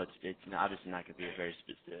areas. I know it's obviously not going to be a very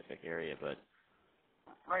specific area, but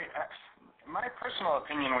right. My personal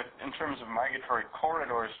opinion in terms of migratory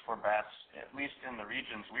corridors for bats, at least in the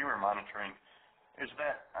regions we were monitoring, is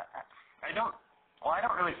that I don't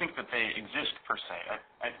really think that they exist per se.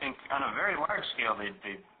 I think on a very large scale they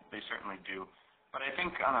certainly do, but I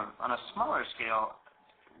think on a smaller scale,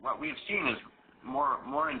 what we've seen is more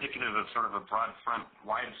indicative of sort of a broad front,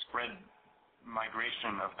 widespread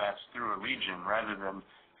migration of bats through a region rather than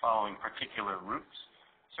following particular routes.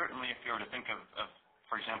 Certainly, if you were to think of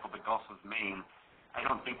for example, the Gulf of Maine, I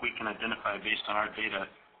don't think we can identify, based on our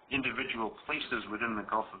data, individual places within the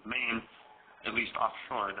Gulf of Maine, at least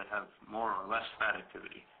offshore, that have more or less bat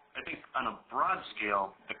activity. I think on a broad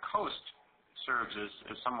scale, the coast serves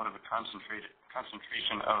as somewhat of a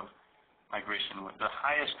concentration of migration. The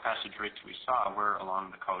highest passage rates we saw were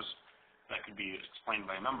along the coast. That could be explained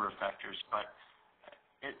by a number of factors, but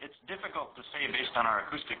it's difficult to say based on our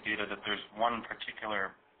acoustic data that there's one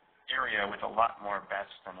particular area with a lot more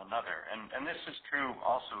bats than another. And this is true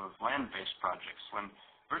also of land-based projects. When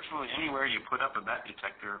virtually anywhere you put up a bat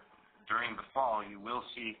detector during the fall, you will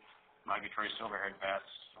see migratory silverhead bats,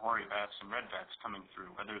 hoary bats, and red bats coming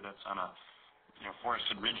through, whether that's on a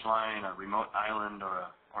forested ridgeline, a remote island, or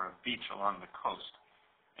a beach along the coast.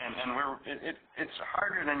 And it's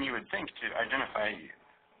harder than you would think to identify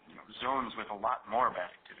zones with a lot more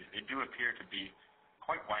bat activity. They do appear to be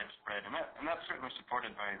quite widespread, and that's certainly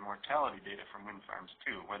supported by mortality data from wind farms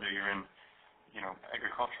too, whether you're in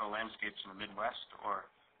agricultural landscapes in the Midwest or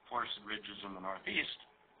forested ridges in the Northeast.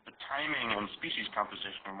 The timing and species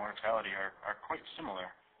composition of mortality are quite similar.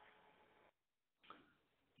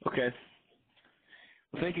 Okay.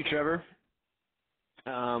 Well, thank you, Trevor.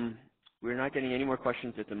 We're not getting any more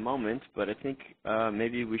questions at the moment, but I think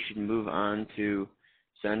maybe we should move on to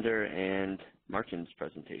Sander and Martin's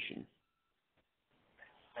presentation.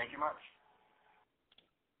 Thank you much.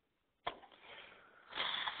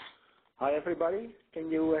 Hi everybody,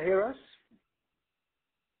 can you hear us?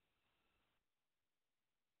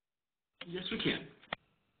 Yes, we can.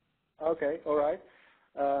 Okay, all right.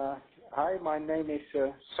 Hi, my name is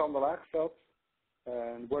Sander Lagerveld,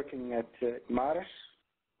 working at Maris.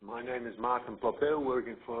 My name is Maarten Plapeel,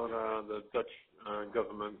 working for the Dutch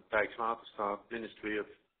government Rijkswaterstaat, Ministry of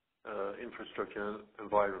Infrastructure and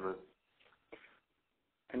Environment.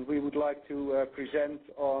 And we would like to present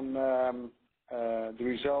on the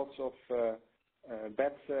results of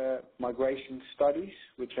bat migration studies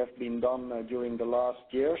which have been done during the last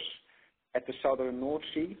years at the southern North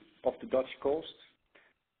Sea of the Dutch coast,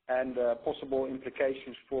 and possible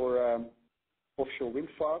implications for offshore wind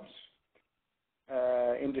farms.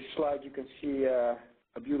 In this slide you can see a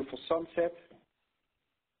beautiful sunset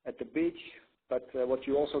at the beach, but what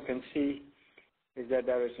you also can see is that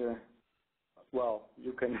there is a, well,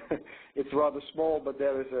 you can, it's rather small, but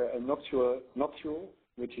there is a noctule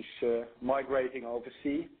which is migrating over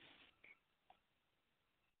sea.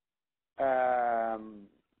 And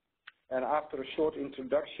after a short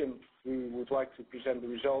introduction, we would like to present the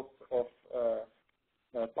result of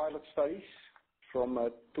pilot studies from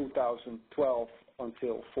 2012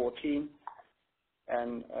 until 14,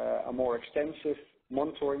 and a more extensive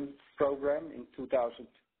monitoring program in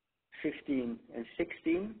 2015 and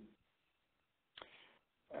 16.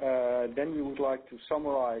 Then we would like to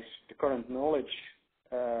summarize the current knowledge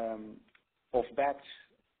of bats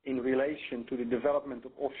in relation to the development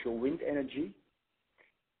of offshore wind energy.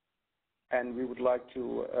 And we would like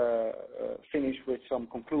to finish with some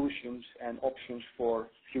conclusions and options for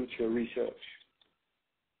future research.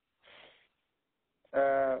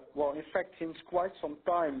 Well, in fact, since quite some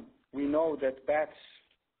time, we know that bats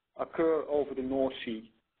occur over the North Sea.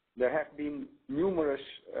 There have been numerous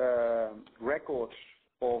records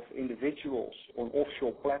of individuals on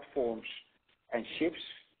offshore platforms and ships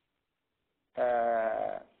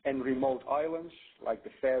and remote islands like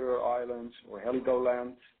the Faroe Islands or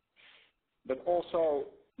Heligoland. But also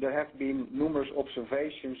there have been numerous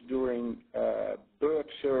observations during bird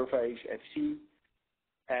surveys at sea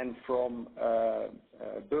and from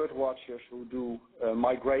bird watchers who do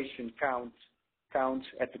migration counts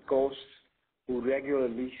at the coast, who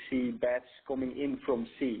regularly see bats coming in from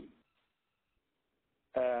sea.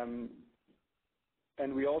 And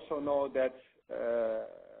we also know that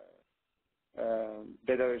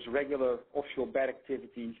there is regular offshore bat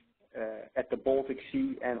activity at the Baltic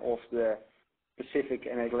Sea and off the Pacific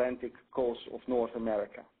and Atlantic coast of North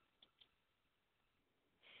America.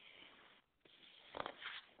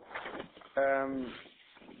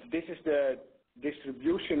 This is the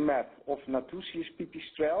distribution map of Nathusius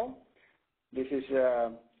pipistrelle. This is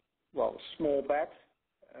well, a small bat,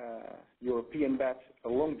 European bat, a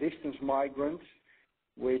long-distance migrant,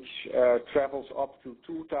 which travels up to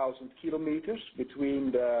 2,000 kilometers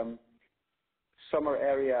between the summer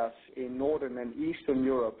areas in northern and eastern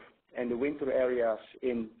Europe and the winter areas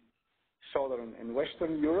in southern and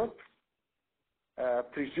western Europe.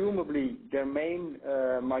 Presumably their main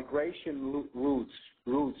migration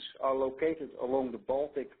routes are located along the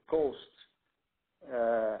Baltic coast,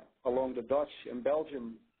 along the Dutch and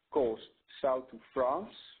Belgian coast south to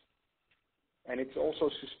France. And it's also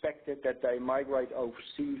suspected that they migrate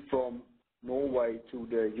overseas from Norway to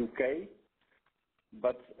the UK.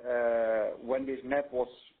 But when this map was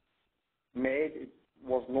made, it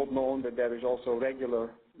was not known that there is also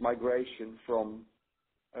regular migration from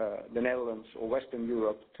the Netherlands or Western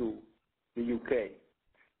Europe to the UK.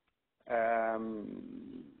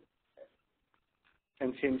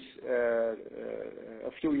 And since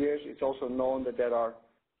a few years, it's also known that there are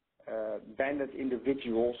banded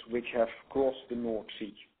individuals which have crossed the North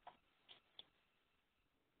Sea.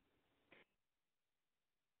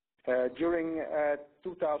 During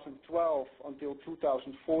 2012 until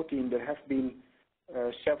 2014, there have been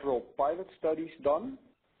several pilot studies done.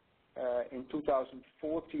 In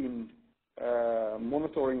 2014,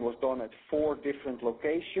 monitoring was done at 4 different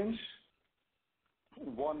locations.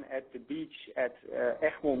 One at the beach at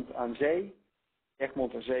Egmond aan Zee.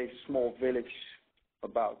 Egmond aan Zee is a small village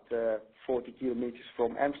about 40 kilometers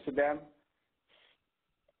from Amsterdam.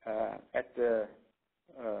 At the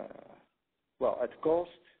coast.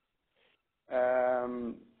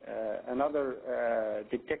 Another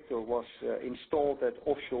detector was installed at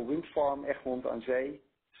offshore wind farm Egmond aan Zee,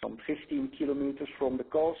 some 15 kilometers from the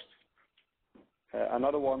coast.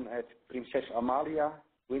 Another one at Princess Amalia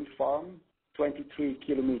wind farm, 23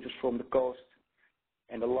 kilometers from the coast.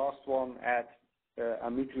 And the last one at a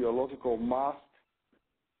meteorological mast,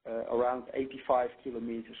 around 85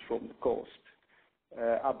 kilometers from the coast,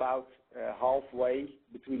 about halfway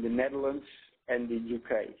between the Netherlands and the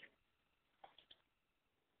UK.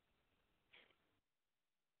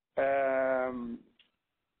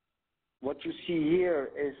 What you see here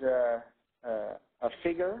is a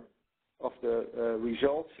figure of the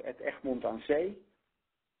results at Egmond aan Zee.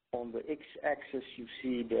 On the x-axis you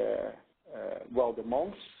see the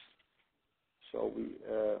months. So we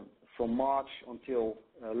from March until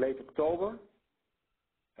late October.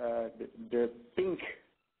 The pink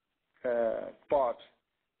part,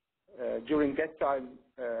 during that time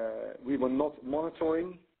we were not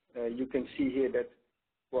monitoring. You can see here that,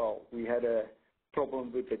 well, we had a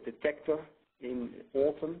problem with the detector in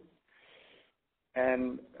autumn.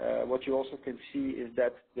 And what you also can see is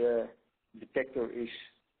that the detector is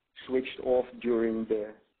switched off during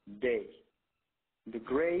the day. The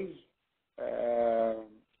gray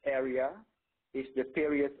area is the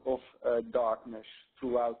period of darkness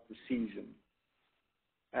throughout the season.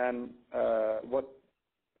 And the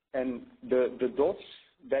dots,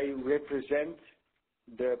 they represent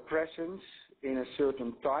the presence in a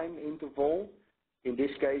certain time interval. In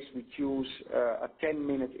this case, we choose a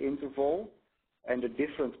 10-minute interval, and the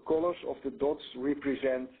different colors of the dots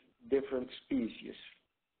represent different species.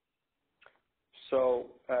 So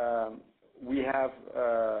we have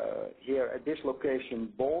here at this location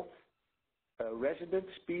both resident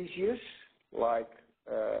species, like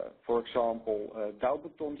for example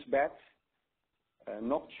Dauberton's bat,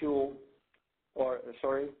 noctule,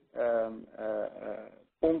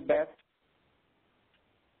 pond bat,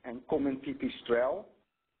 and common pipistrelle,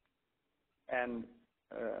 and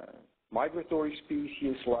migratory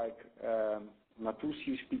species like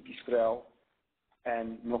Nathusius pipistrelle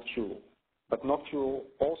and noctule. But noctule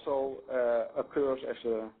also occurs as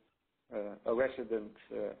a resident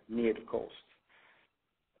near the coast.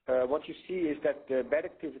 What you see is that the bat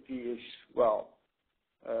activity is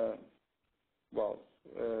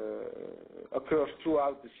occurs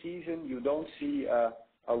throughout the season. You don't see a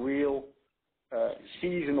real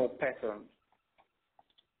seasonal pattern.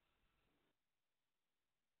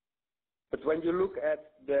 But when you look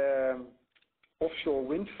at the offshore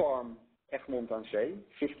wind farm Egmond aan Zee,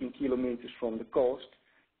 15 kilometers from the coast,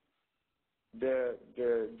 the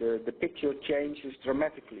picture changes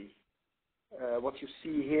dramatically. What you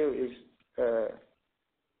see here is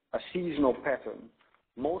a seasonal pattern.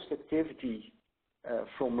 Most activity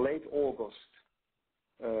from late August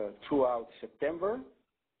throughout September,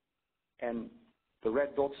 and the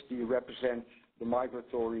red dots represent the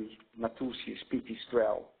migratory Nathusius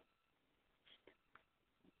pipistrelle.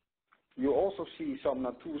 You also see some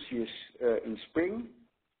Nathusius in spring,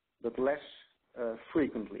 but less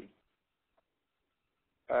frequently.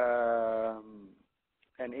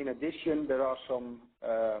 And in addition, there are some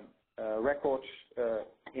records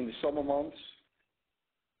in the summer months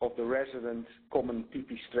of the resident common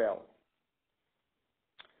pipistrelle.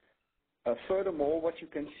 Furthermore, what you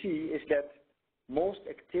can see is that most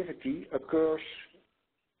activity occurs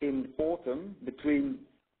in autumn between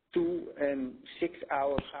 2 and 6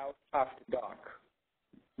 hours after dark,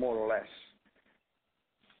 more or less.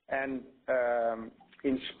 And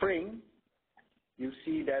in spring, you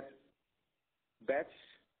see that bats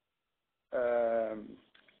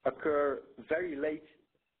occur very late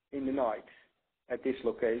in the night at this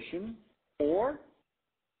location, or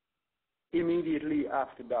immediately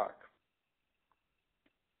after dark.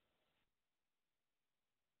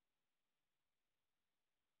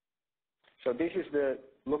 So this is the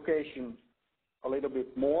location a little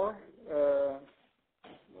bit more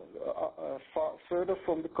further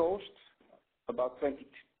from the coast, about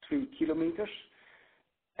 23 kilometers.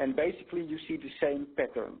 And basically you see the same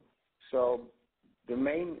pattern. So the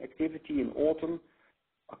main activity in autumn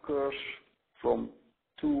occurs from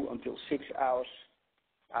 2 until 6 hours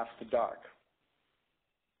after dark.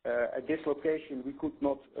 At this location we could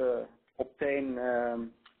not obtain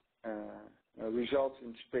results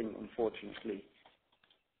in spring, unfortunately.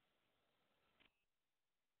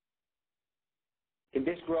 In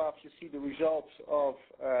this graph you see the results of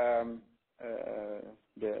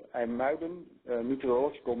the IJmuiden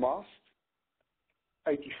meteorological mast,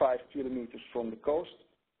 85 kilometers from the coast.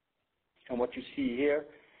 And what you see here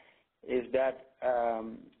is that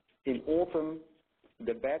in autumn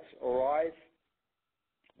the bats arrive,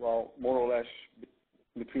 well, more or less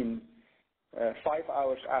between 5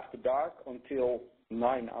 hours after dark until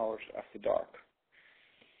 9 hours after dark,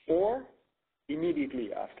 or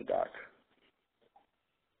immediately after dark,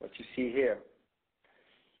 what you see here.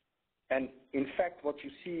 And in fact what you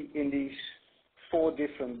see in these 4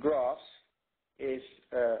 different graphs is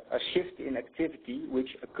a shift in activity which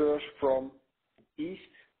occurs from east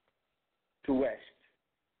to west.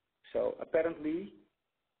 So apparently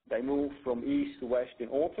they move from east to west in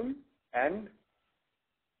autumn, and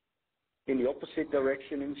in the opposite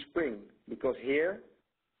direction in spring, because here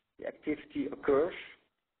the activity occurs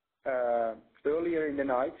earlier in the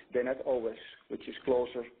night than at Oes, which is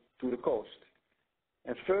closer to the coast.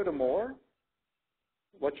 And furthermore,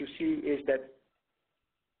 what you see is that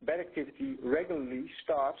bat activity regularly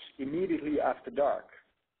starts immediately after dark.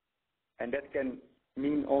 And that can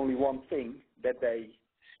mean only one thing, that they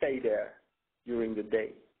stay there during the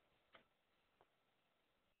day.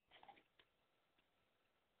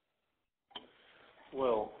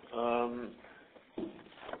 Well,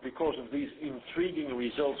 because of these intriguing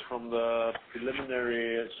results from the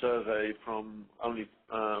preliminary survey from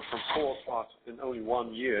 4 plots in only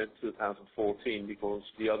 1 year, 2014, because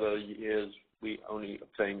the other years we only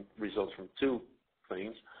obtained results from 2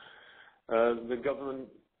 things, the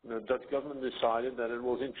Dutch government decided that it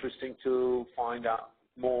was interesting to find out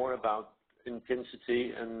more about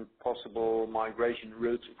intensity and possible migration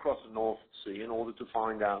routes across the North Sea in order to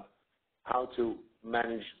find out how to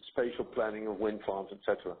manage spatial planning of wind farms,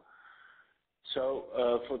 etc. So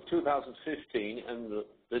for 2015 and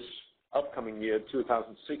this upcoming year,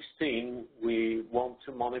 2016, we want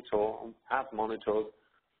to have monitored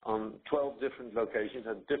on 12 different locations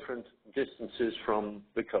at different distances from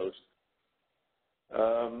the coast.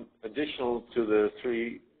 Additional to the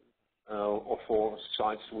 3 or 4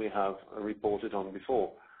 sites we have reported on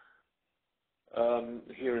before.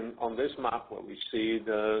 Here on this map, where we see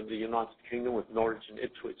the United Kingdom with Norwich and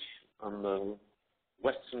Ipswich on the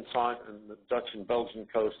western side and the Dutch and Belgian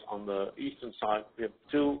coast on the eastern side, we have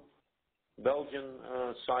 2 Belgian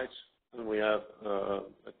sites and we have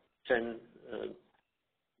 10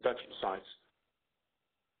 Dutch sites.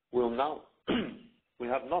 We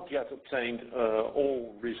have not yet obtained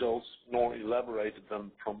all results nor elaborated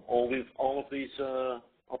them from all of these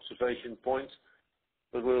observation points,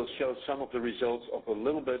 but we'll show some of the results of a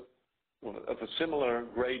similar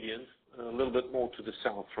gradient, a little bit more to the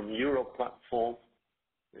south, from Euro platform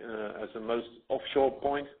as the most offshore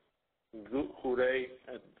point, Goeree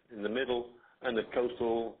in the middle, and the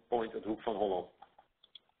coastal point at Hoek van Holland.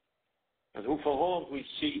 At Hoek van Holland, we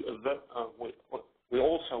see we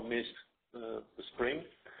also missed the spring,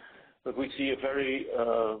 but we see a very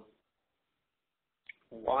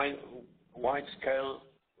wide scale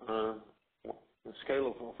of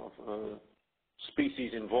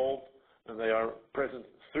species involved, and they are present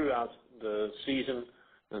throughout the season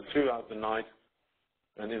and throughout the night,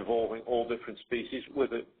 and involving all different species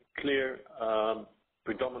with a clear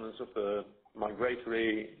predominance of the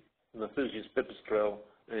migratory Nathusius pipistrelle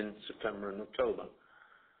in September and October.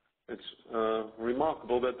 It's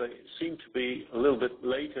remarkable that they seem to be a little bit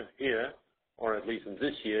later here, or at least in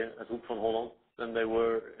this year at Hoek van Holland, than they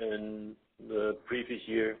were in the previous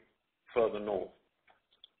year further north.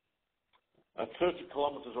 At 30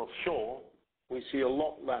 kilometers offshore, we see a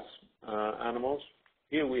lot less animals.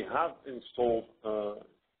 Here we have installed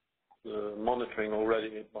the monitoring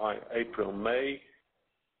already by April, May,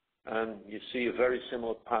 and you see a very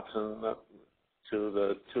similar pattern to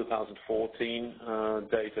the 2014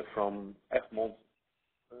 data from Egmond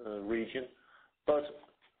region. But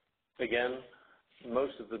again,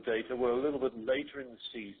 most of the data were a little bit later in the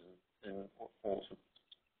season in autumn.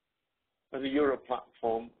 And the Euro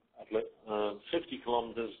platform at 50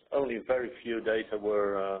 kilometers, only very few data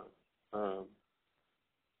were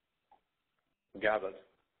gathered.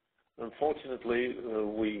 Unfortunately,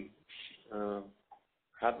 we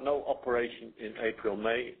had no operation in April,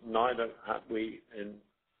 May, neither had we in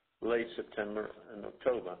late September and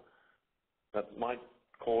October. That might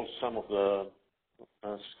cause some of the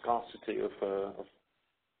scarcity of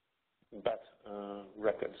bat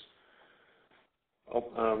records.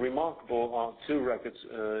 Remarkable are 2 records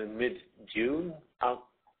in mid-June, out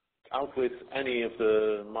with any of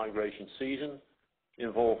the migration season,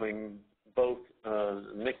 involving both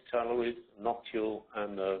nyctaloid, noctule,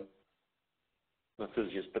 and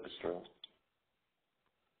Nathusius pipistrelle.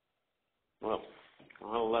 Well,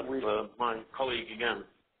 I'll let my colleague again.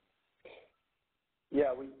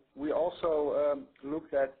 Yeah, we also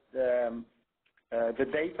looked at the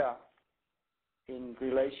data in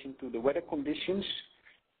relation to the weather conditions,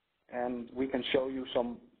 and we can show you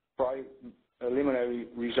some preliminary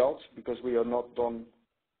results because we are not done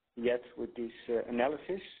yet with this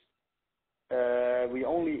analysis. We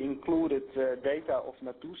only included data of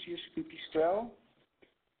Nathusius pipistrelle,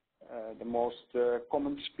 the most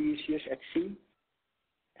common species at sea,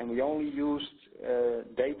 and we only used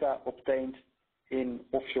data obtained in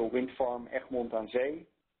offshore wind farm Egmond aan Zee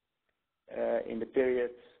in the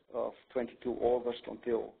period of 22 August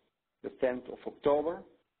until the 10th of October.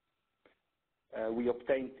 We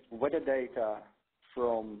obtained weather data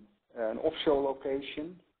from an offshore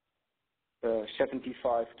location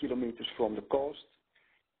 75 kilometers from the coast,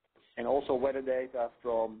 and also weather data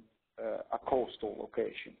from a coastal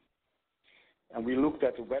location. And we looked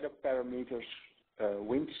at the weather parameters,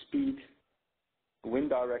 wind speed, wind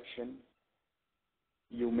direction,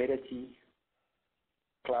 humidity,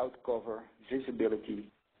 cloud cover, visibility,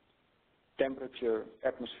 temperature,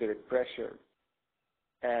 atmospheric pressure,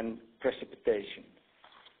 and precipitation.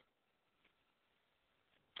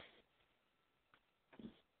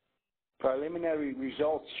 Preliminary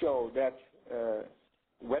results show that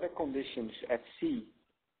weather conditions at sea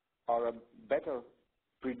are a better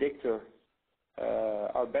predictors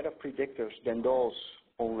than those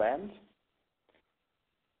on land.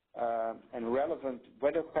 And relevant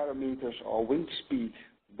weather parameters are wind speed,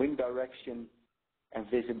 wind direction, and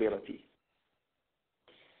visibility.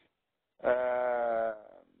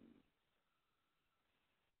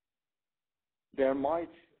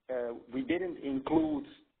 We didn't include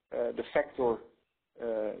the factor,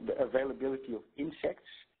 the availability of insects,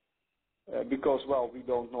 because, well, we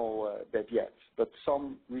don't know that yet. But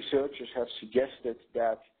some researchers have suggested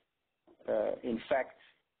that, in fact,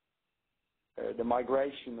 the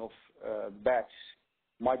migration of bats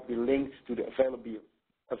might be linked to the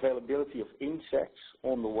availability of insects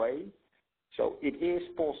on the way. So it is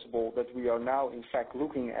possible that we are now, in fact,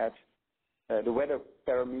 looking at the weather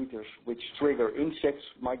parameters which trigger insects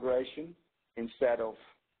migration instead of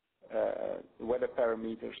the weather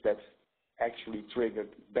parameters that actually triggered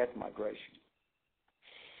bat migration.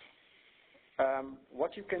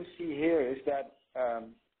 What you can see here is that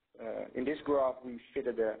in this graph we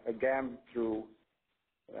fitted a GAM through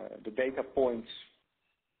the data points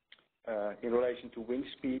in relation to wind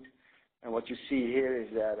speed. And what you see here is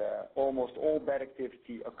that almost all bat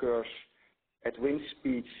activity occurs at wind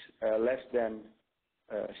speeds less than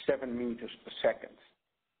 7 meters per second.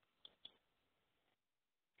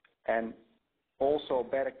 And also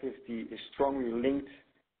bat activity is strongly linked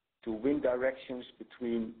to wind directions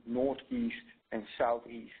between northeast and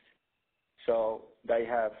southeast. So they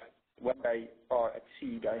have, when they are at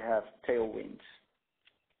sea, they have tailwinds.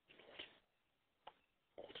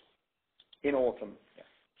 In autumn.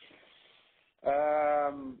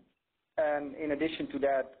 And in addition to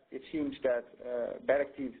that, it seems that bat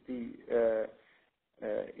activity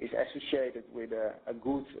is associated with a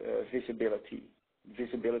good visibility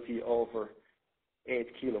over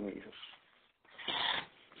 8 kilometers.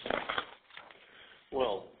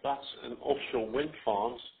 Well, bats and offshore wind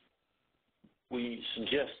farms, we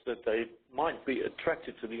suggest that they might be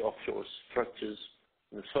attracted to the offshore structures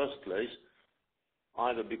in the first place,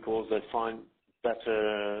 either because they find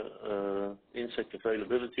better insect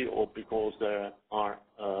availability or because they are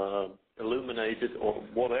illuminated or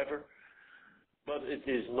whatever. But it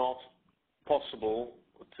is not possible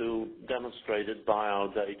to demonstrate it by our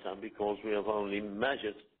data because we have only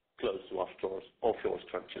measured close to offshore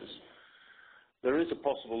structures. There is a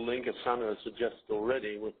possible link, as Sanna has suggested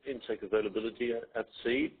already, with insect availability at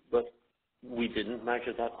sea, but we didn't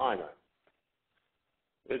measure that either.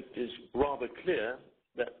 It is rather clear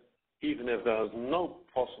that even if there is no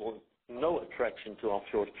attraction to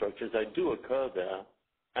offshore structures, they do occur there,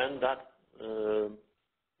 and that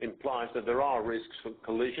implies that there are risks for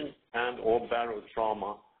collision and or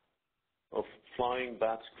barotrauma of flying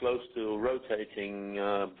bats close to rotating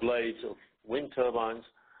blades of wind turbines,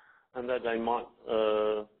 and that they might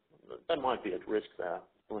be at risk there.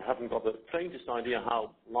 We haven't got the faintest idea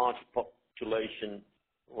how large a population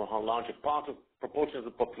or how large a proportion of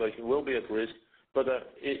the population will be at risk, but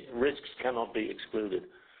risks cannot be excluded.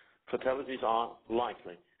 Fatalities are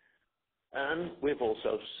likely. And we've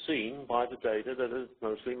also seen by the data that it's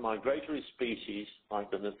mostly migratory species like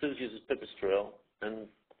the Nethusius pipistrelle and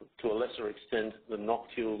to a lesser extent the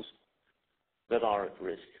noctules that are at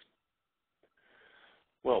risk.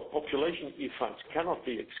 Well, population effects cannot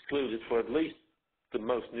be excluded for at least the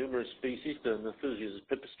most numerous species, the Nethusius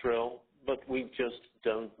pipistrelle, but we just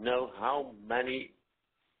don't know how many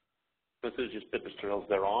Nethusius pipistrelles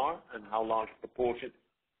there are and how large a proportion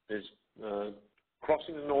is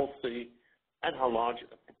crossing the North Sea and how large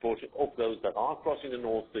a proportion of those that are crossing the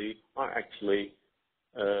North Sea are actually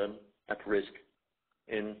at risk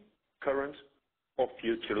in current or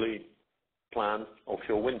futurely planned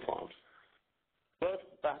offshore wind farms.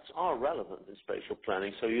 But bats are relevant in spatial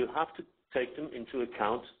planning, so you have to take them into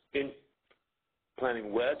account in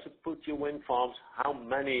planning where to put your wind farms, how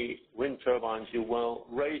many wind turbines you will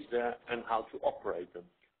raise there, and how to operate them.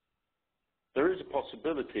 There is a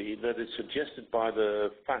possibility that is suggested by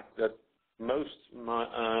the fact that most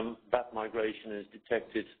bat migration is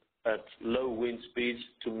detected at low wind speeds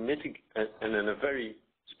to mitigate, and in a very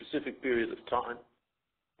specific period of time,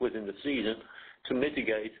 within the season to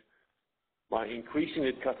mitigate by increasing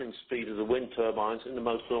the cut-in speed of the wind turbines in the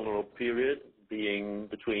most vulnerable period, being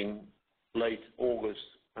between late August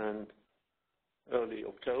and early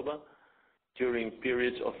October, during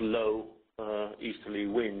periods of low easterly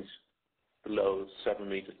winds below 7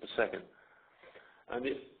 meters per second. And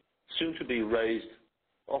the soon-to-be raised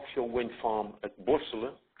offshore wind farm at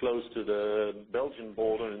Borselen, close to the Belgian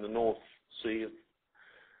border in the North Sea,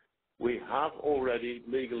 we have already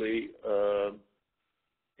legally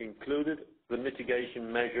included the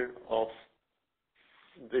mitigation measure of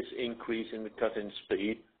this increase in the cut-in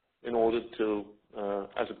speed in order to,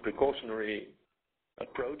 as a precautionary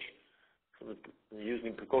approach,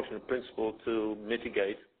 using precautionary principle to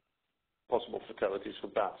mitigate possible fatalities for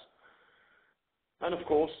bats. And of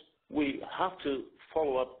course, we have to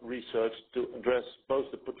follow up research to address both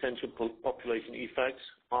the potential population effects.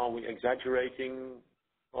 Are we exaggerating?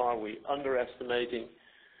 Are we underestimating?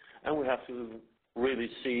 And we have to really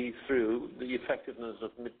see through the effectiveness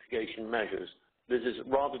of mitigation measures. This is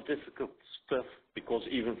rather difficult stuff because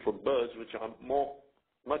even for birds, which are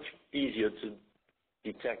much easier to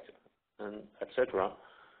detect and etc.,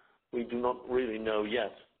 we do not really know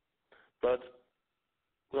yet. But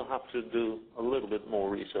we'll have to do a little bit more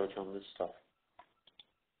research on this stuff.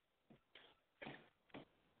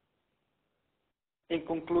 In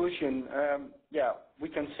conclusion, we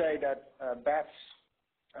can say that bats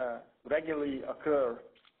regularly occur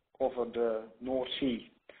over the North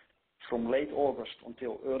Sea from late August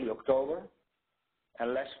until early October,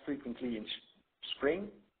 and less frequently in spring.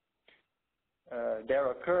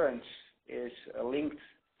 Their occurrence is linked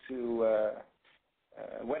to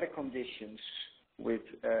weather conditions with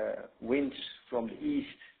winds from the east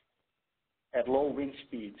at low wind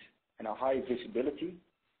speed and a high visibility.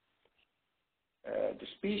 The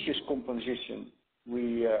species composition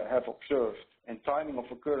we have observed and timing of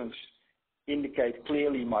occurrence indicate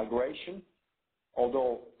clearly migration,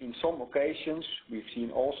 although in some occasions we've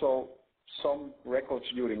seen also some records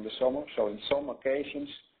during the summer. So in some occasions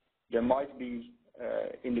there might be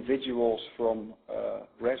individuals from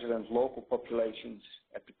resident local populations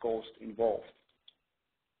at the coast involved.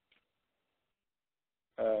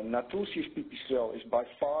 Nathusius pipistrelle is by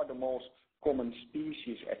far the most common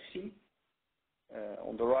species at sea.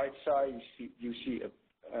 On the right side you see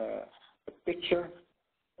a picture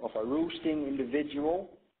of a roosting individual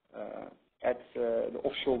at the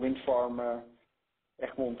offshore wind farm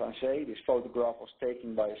Egmond aan Zee. This photograph was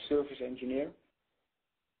taken by a surface engineer.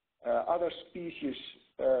 Other species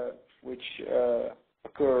which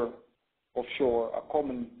occur offshore are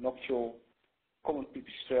common noctule, common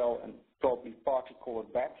pipistrelle, and probably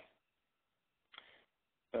party-colored bat.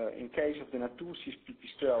 In case of the Nathusius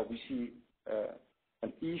pipistrelle, we see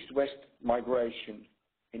an east-west migration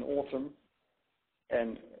in autumn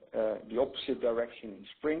and the opposite direction in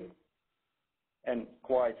spring. And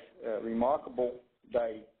quite remarkable,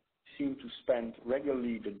 they seem to spend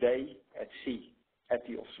regularly the day at sea at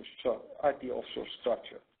the offshore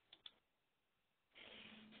structure.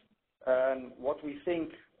 And what we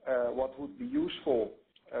think what would be useful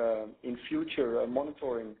in future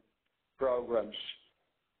monitoring programs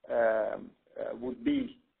would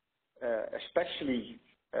be especially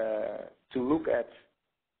to look at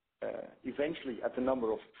eventually at the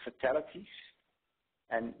number of fatalities,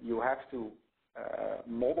 and you have to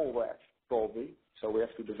model that probably. So we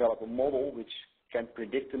have to develop a model which can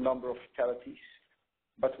predict the number of fatalities,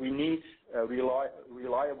 but we need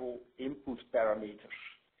reliable input parameters,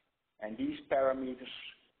 and these parameters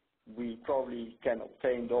we probably can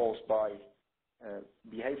obtain those by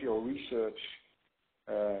behavioral research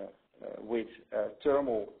with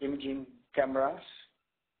thermal imaging cameras.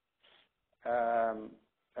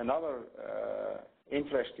 Another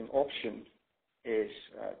interesting option is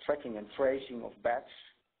tracking and tracing of bats.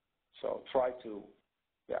 So try to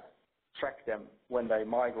track them when they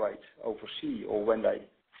migrate over sea or when they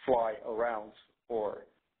fly around or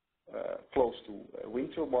close to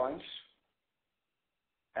wind turbines.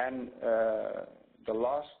 And the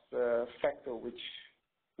last factor which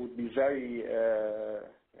would be very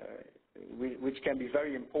which can be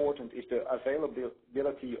very important is the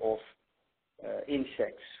availability of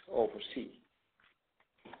insects over sea.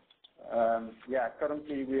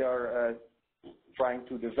 Currently we are trying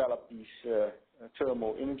to develop these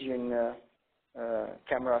thermal imaging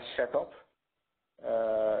camera setup.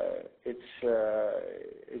 It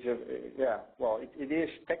is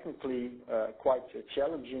technically quite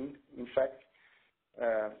challenging, in fact,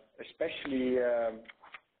 especially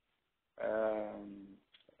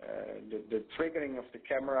the triggering of the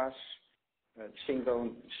cameras,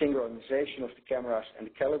 synchronization of the cameras, and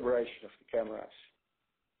the calibration of the cameras.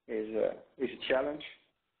 is a challenge,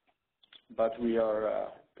 but we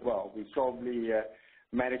are we probably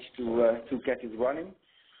managed to get it running.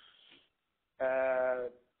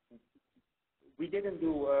 We didn't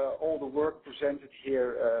do all the work presented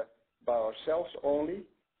here by ourselves only.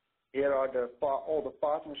 Here are all the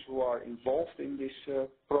partners who are involved in this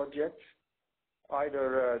project,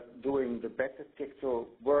 either doing the bed detector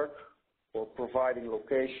work or providing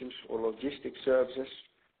locations or logistic services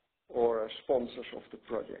or sponsors of the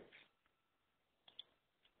project.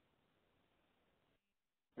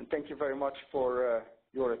 And thank you very much for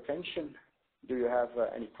your attention. Do you have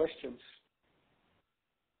any questions?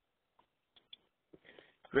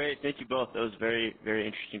 Great, thank you both. That was a very, very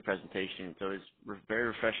interesting presentation. It's always very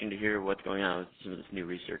refreshing to hear what's going on with some of this new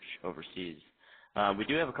research overseas. We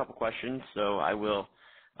do have a couple questions, so I will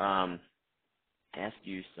ask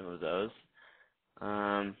you some of those.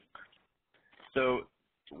 So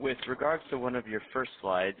with regards to one of your first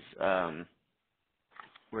slides,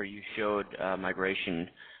 where you showed migration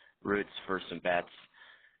routes for some bats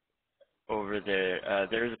over there,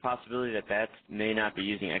 there is a possibility that bats may not be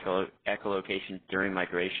using echolocation during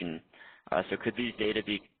migration. So could these data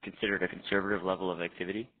be considered a conservative level of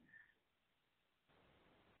activity?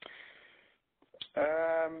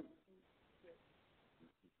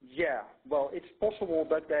 Yeah, well, it's possible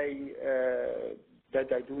that they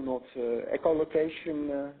do not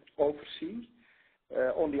echolocation oversee.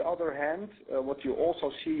 On the other hand, what you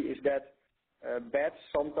also see is that bats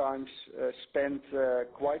sometimes spend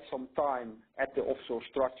quite some time at the offshore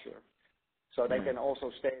structure. So they can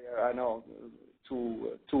also stay there, I know,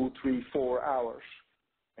 2, 3, 4 hours.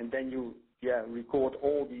 And then you record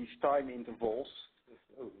all these time intervals.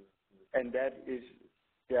 And that is,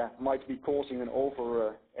 might be causing an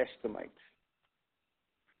overestimate.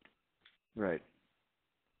 Right.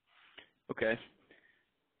 Okay.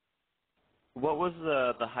 What was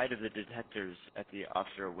the height of the detectors at the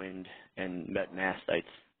offshore wind and met mast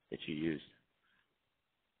sites that you used?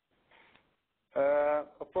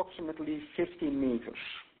 Approximately 15 meters.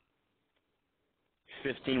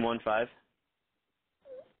 15, 1, 5?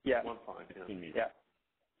 Yeah. 1.5, 15 meters. Yeah.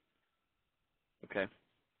 Okay.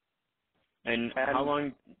 And how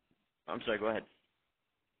long? I'm sorry. Go ahead.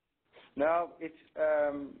 Now it's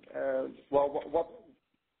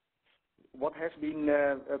what has been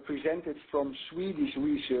presented from Swedish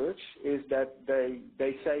research is that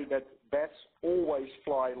they say that bats always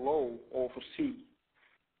fly low over sea.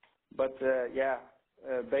 But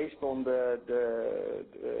based on the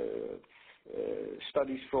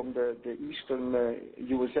studies from the eastern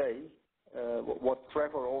USA, what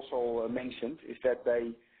Trevor also mentioned is that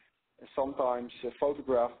they sometimes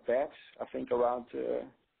photograph bats, I think around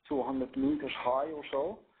 200 meters high or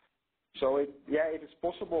so. So it is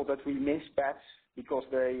possible that we miss bats because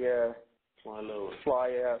they fly lower,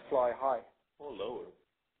 fly high, or lower,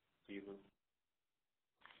 even.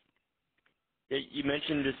 Yeah, you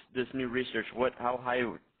mentioned this new research. How high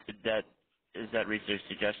is that research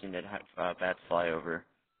suggesting that bats fly over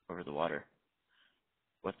the water?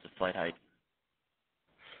 What's the flight height?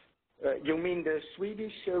 You mean the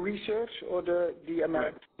Swedish research or the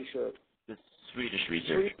American research? The Swedish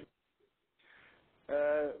research.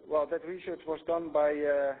 Well, that research was done by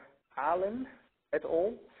Allen et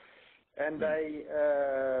al. And they,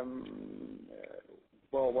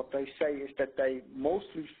 what they say is that they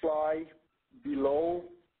mostly fly below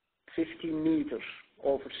 15 meters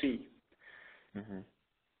over sea. Mm-hmm.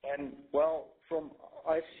 And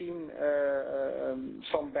I've seen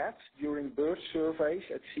some bats during bird surveys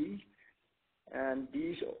at sea, and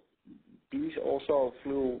these also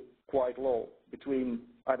flew quite low, between,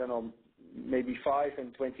 I don't know, maybe 5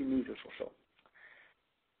 and 20 meters or so.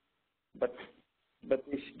 But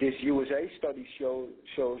this USA study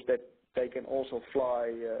shows that they can also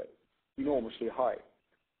fly enormously high.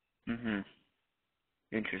 Mm-hmm.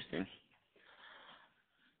 Interesting.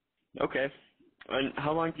 Okay. And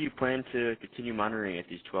how long do you plan to continue monitoring at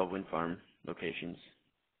these 12 wind farm locations?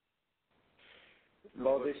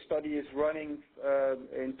 Well, this study is running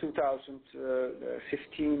in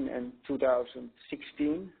 2015 and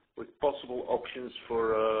 2016. With possible options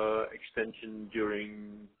for extension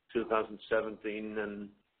during 2017 and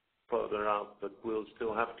further out, but we'll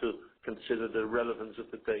still have to consider the relevance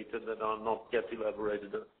of the data that are not yet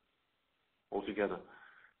elaborated altogether.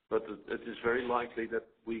 But it is very likely that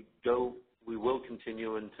we will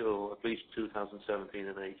continue until at least 2017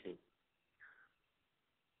 and 18.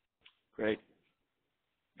 Great.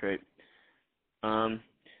 On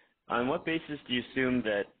what basis do you assume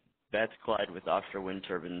that bats collide with offshore wind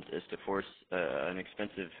turbines as to force an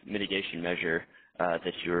expensive mitigation measure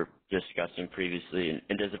that you were discussing previously?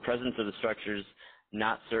 And does the presence of the structures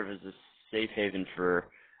not serve as a safe haven for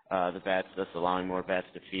the bats, thus allowing more bats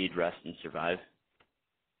to feed, rest, and survive?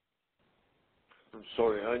 I'm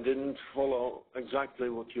sorry, I didn't follow exactly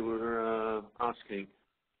what you were asking.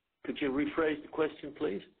 Could you rephrase the question,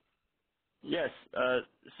 please? Yes.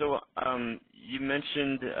 So you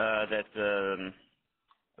mentioned that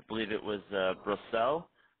I believe it was Brussels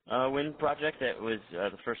wind project that was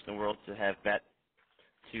the first in the world to have bat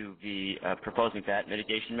to be proposing bat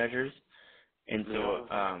mitigation measures. And so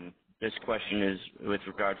this question is with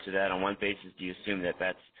regards to that. On one basis, do you assume that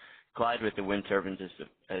bats collide with the wind turbines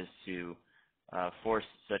as to force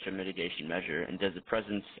such a mitigation measure? And does the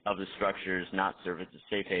presence of the structures not serve as a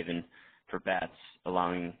safe haven for bats,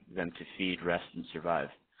 allowing them to feed, rest, and survive?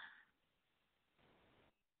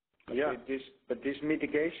 Yeah. But this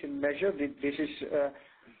mitigation measure, this is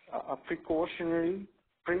a precautionary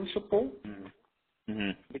principle,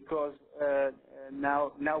 because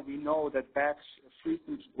now we know that bats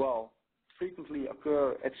frequently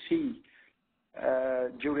occur at sea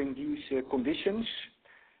during these conditions.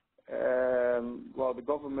 The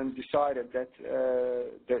government decided that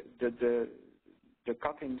the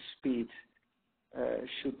cutting speed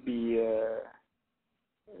should be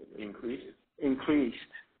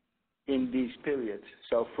increased in these periods.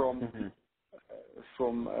 So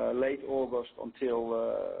from late August until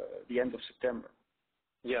the end of September.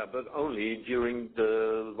 Yeah, but only during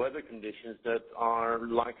the weather conditions that are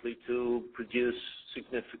likely to produce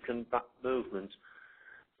significant bat movements.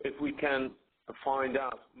 If we can find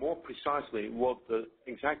out more precisely what the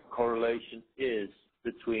exact correlation is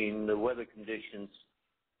between the weather conditions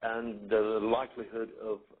and the likelihood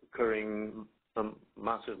of occurring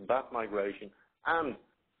massive bat migration, and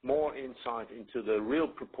more insight into the real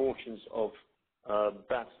proportions of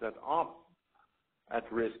bats that are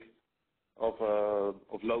at risk of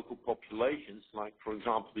local populations, like for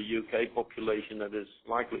example the UK population that is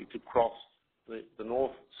likely to cross the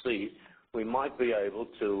North Sea, we might be able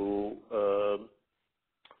to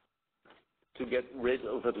get rid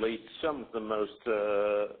of at least some of the most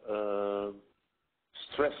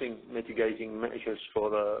stressing mitigating measures for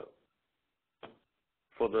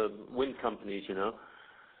the wind companies, you know.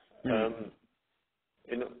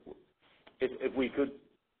 If we could,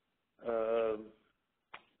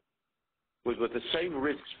 with the same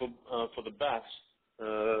risks for the bats,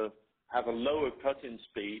 have a lower cut-in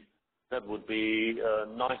speed, that would be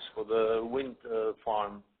nice for the wind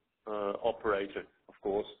farm operator, of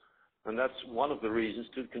course. And that's one of the reasons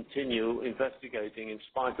to continue investigating in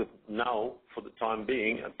spite of now, for the time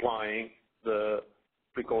being, applying the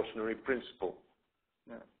precautionary principle.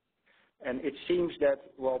 Yeah. And it seems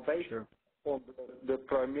that, based on the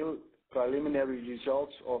preliminary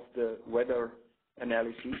results of the weather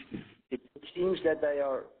analysis, it seems that they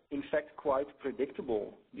are in fact quite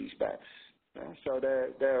predictable, these bats. So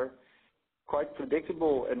they're quite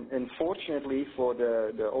predictable, and fortunately for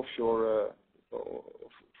the offshore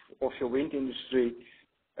wind industry,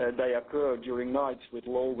 they occur during nights with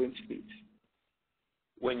low wind speeds.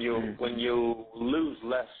 When you lose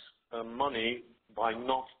less money by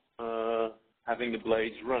not having the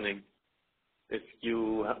blades running, if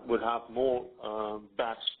you would have more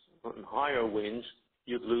bats and higher winds,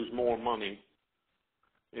 you'd lose more money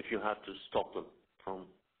if you had to stop them from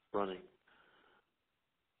running.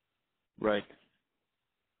 Right.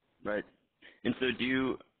 And so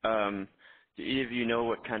do either of you know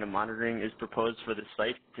what kind of monitoring is proposed for the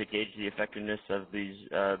site to gauge the effectiveness of these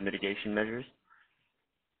mitigation measures?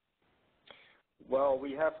 Well,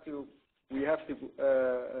 we have to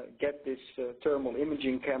get this thermal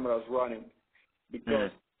imaging cameras running,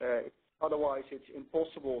 because otherwise it's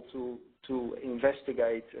impossible to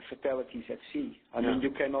investigate fatalities at sea. I mean,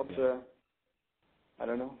 you cannot,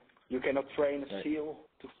 you cannot train a seal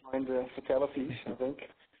to find fatalities, I think.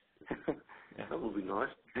 That would be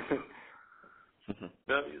nice.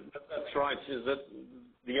 That's right. Is that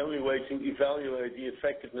the only way to evaluate the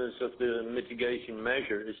effectiveness of the mitigation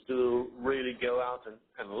measure is to really go out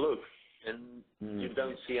and look, and you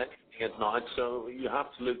don't see anything at night, so you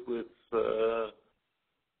have to look with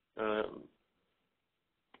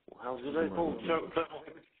how do they call it? Thermal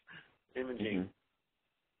imaging.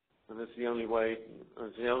 And that's the only way.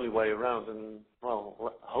 That's the only way around. And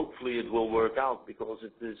hopefully it will work out, because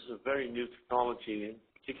it is a very new technology,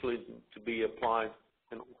 particularly to be applied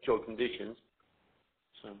in offshore conditions.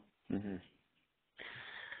 So.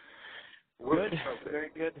 Good. Very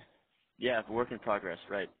good. Yeah, work in progress.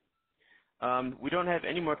 Right. We don't have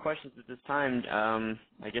any more questions at this time.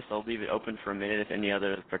 I guess I'll leave it open for a minute if any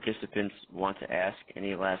other participants want to ask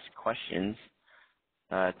any last questions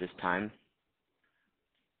at this time.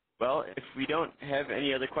 Well, if we don't have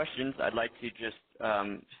any other questions, I'd like to just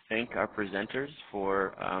thank our presenters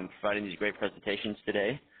for providing these great presentations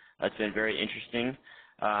today. It's been very interesting.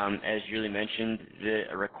 As Julie mentioned,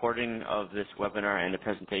 the recording of this webinar and the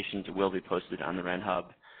presentations will be posted on the WREN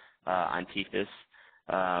Hub on TFIS,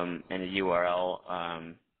 and the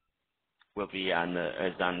URL will be on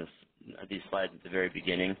these slides at the very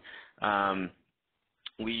beginning.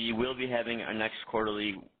 We will be having our next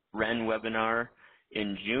quarterly WREN webinar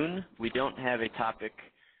in June. We don't have a topic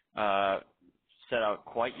set out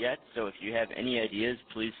quite yet, so if you have any ideas,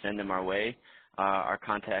 please send them our way. Our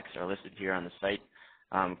contacts are listed here on the site.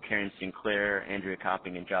 Karen Sinclair, Andrea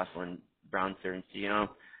Copping, and Jocelyn Brown-Cerencino.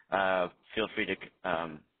 Feel free to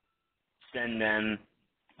send them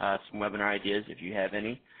some webinar ideas if you have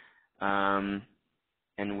any.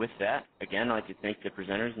 And with that, again, I'd like to thank the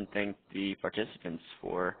presenters and thank the participants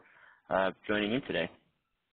for joining in today.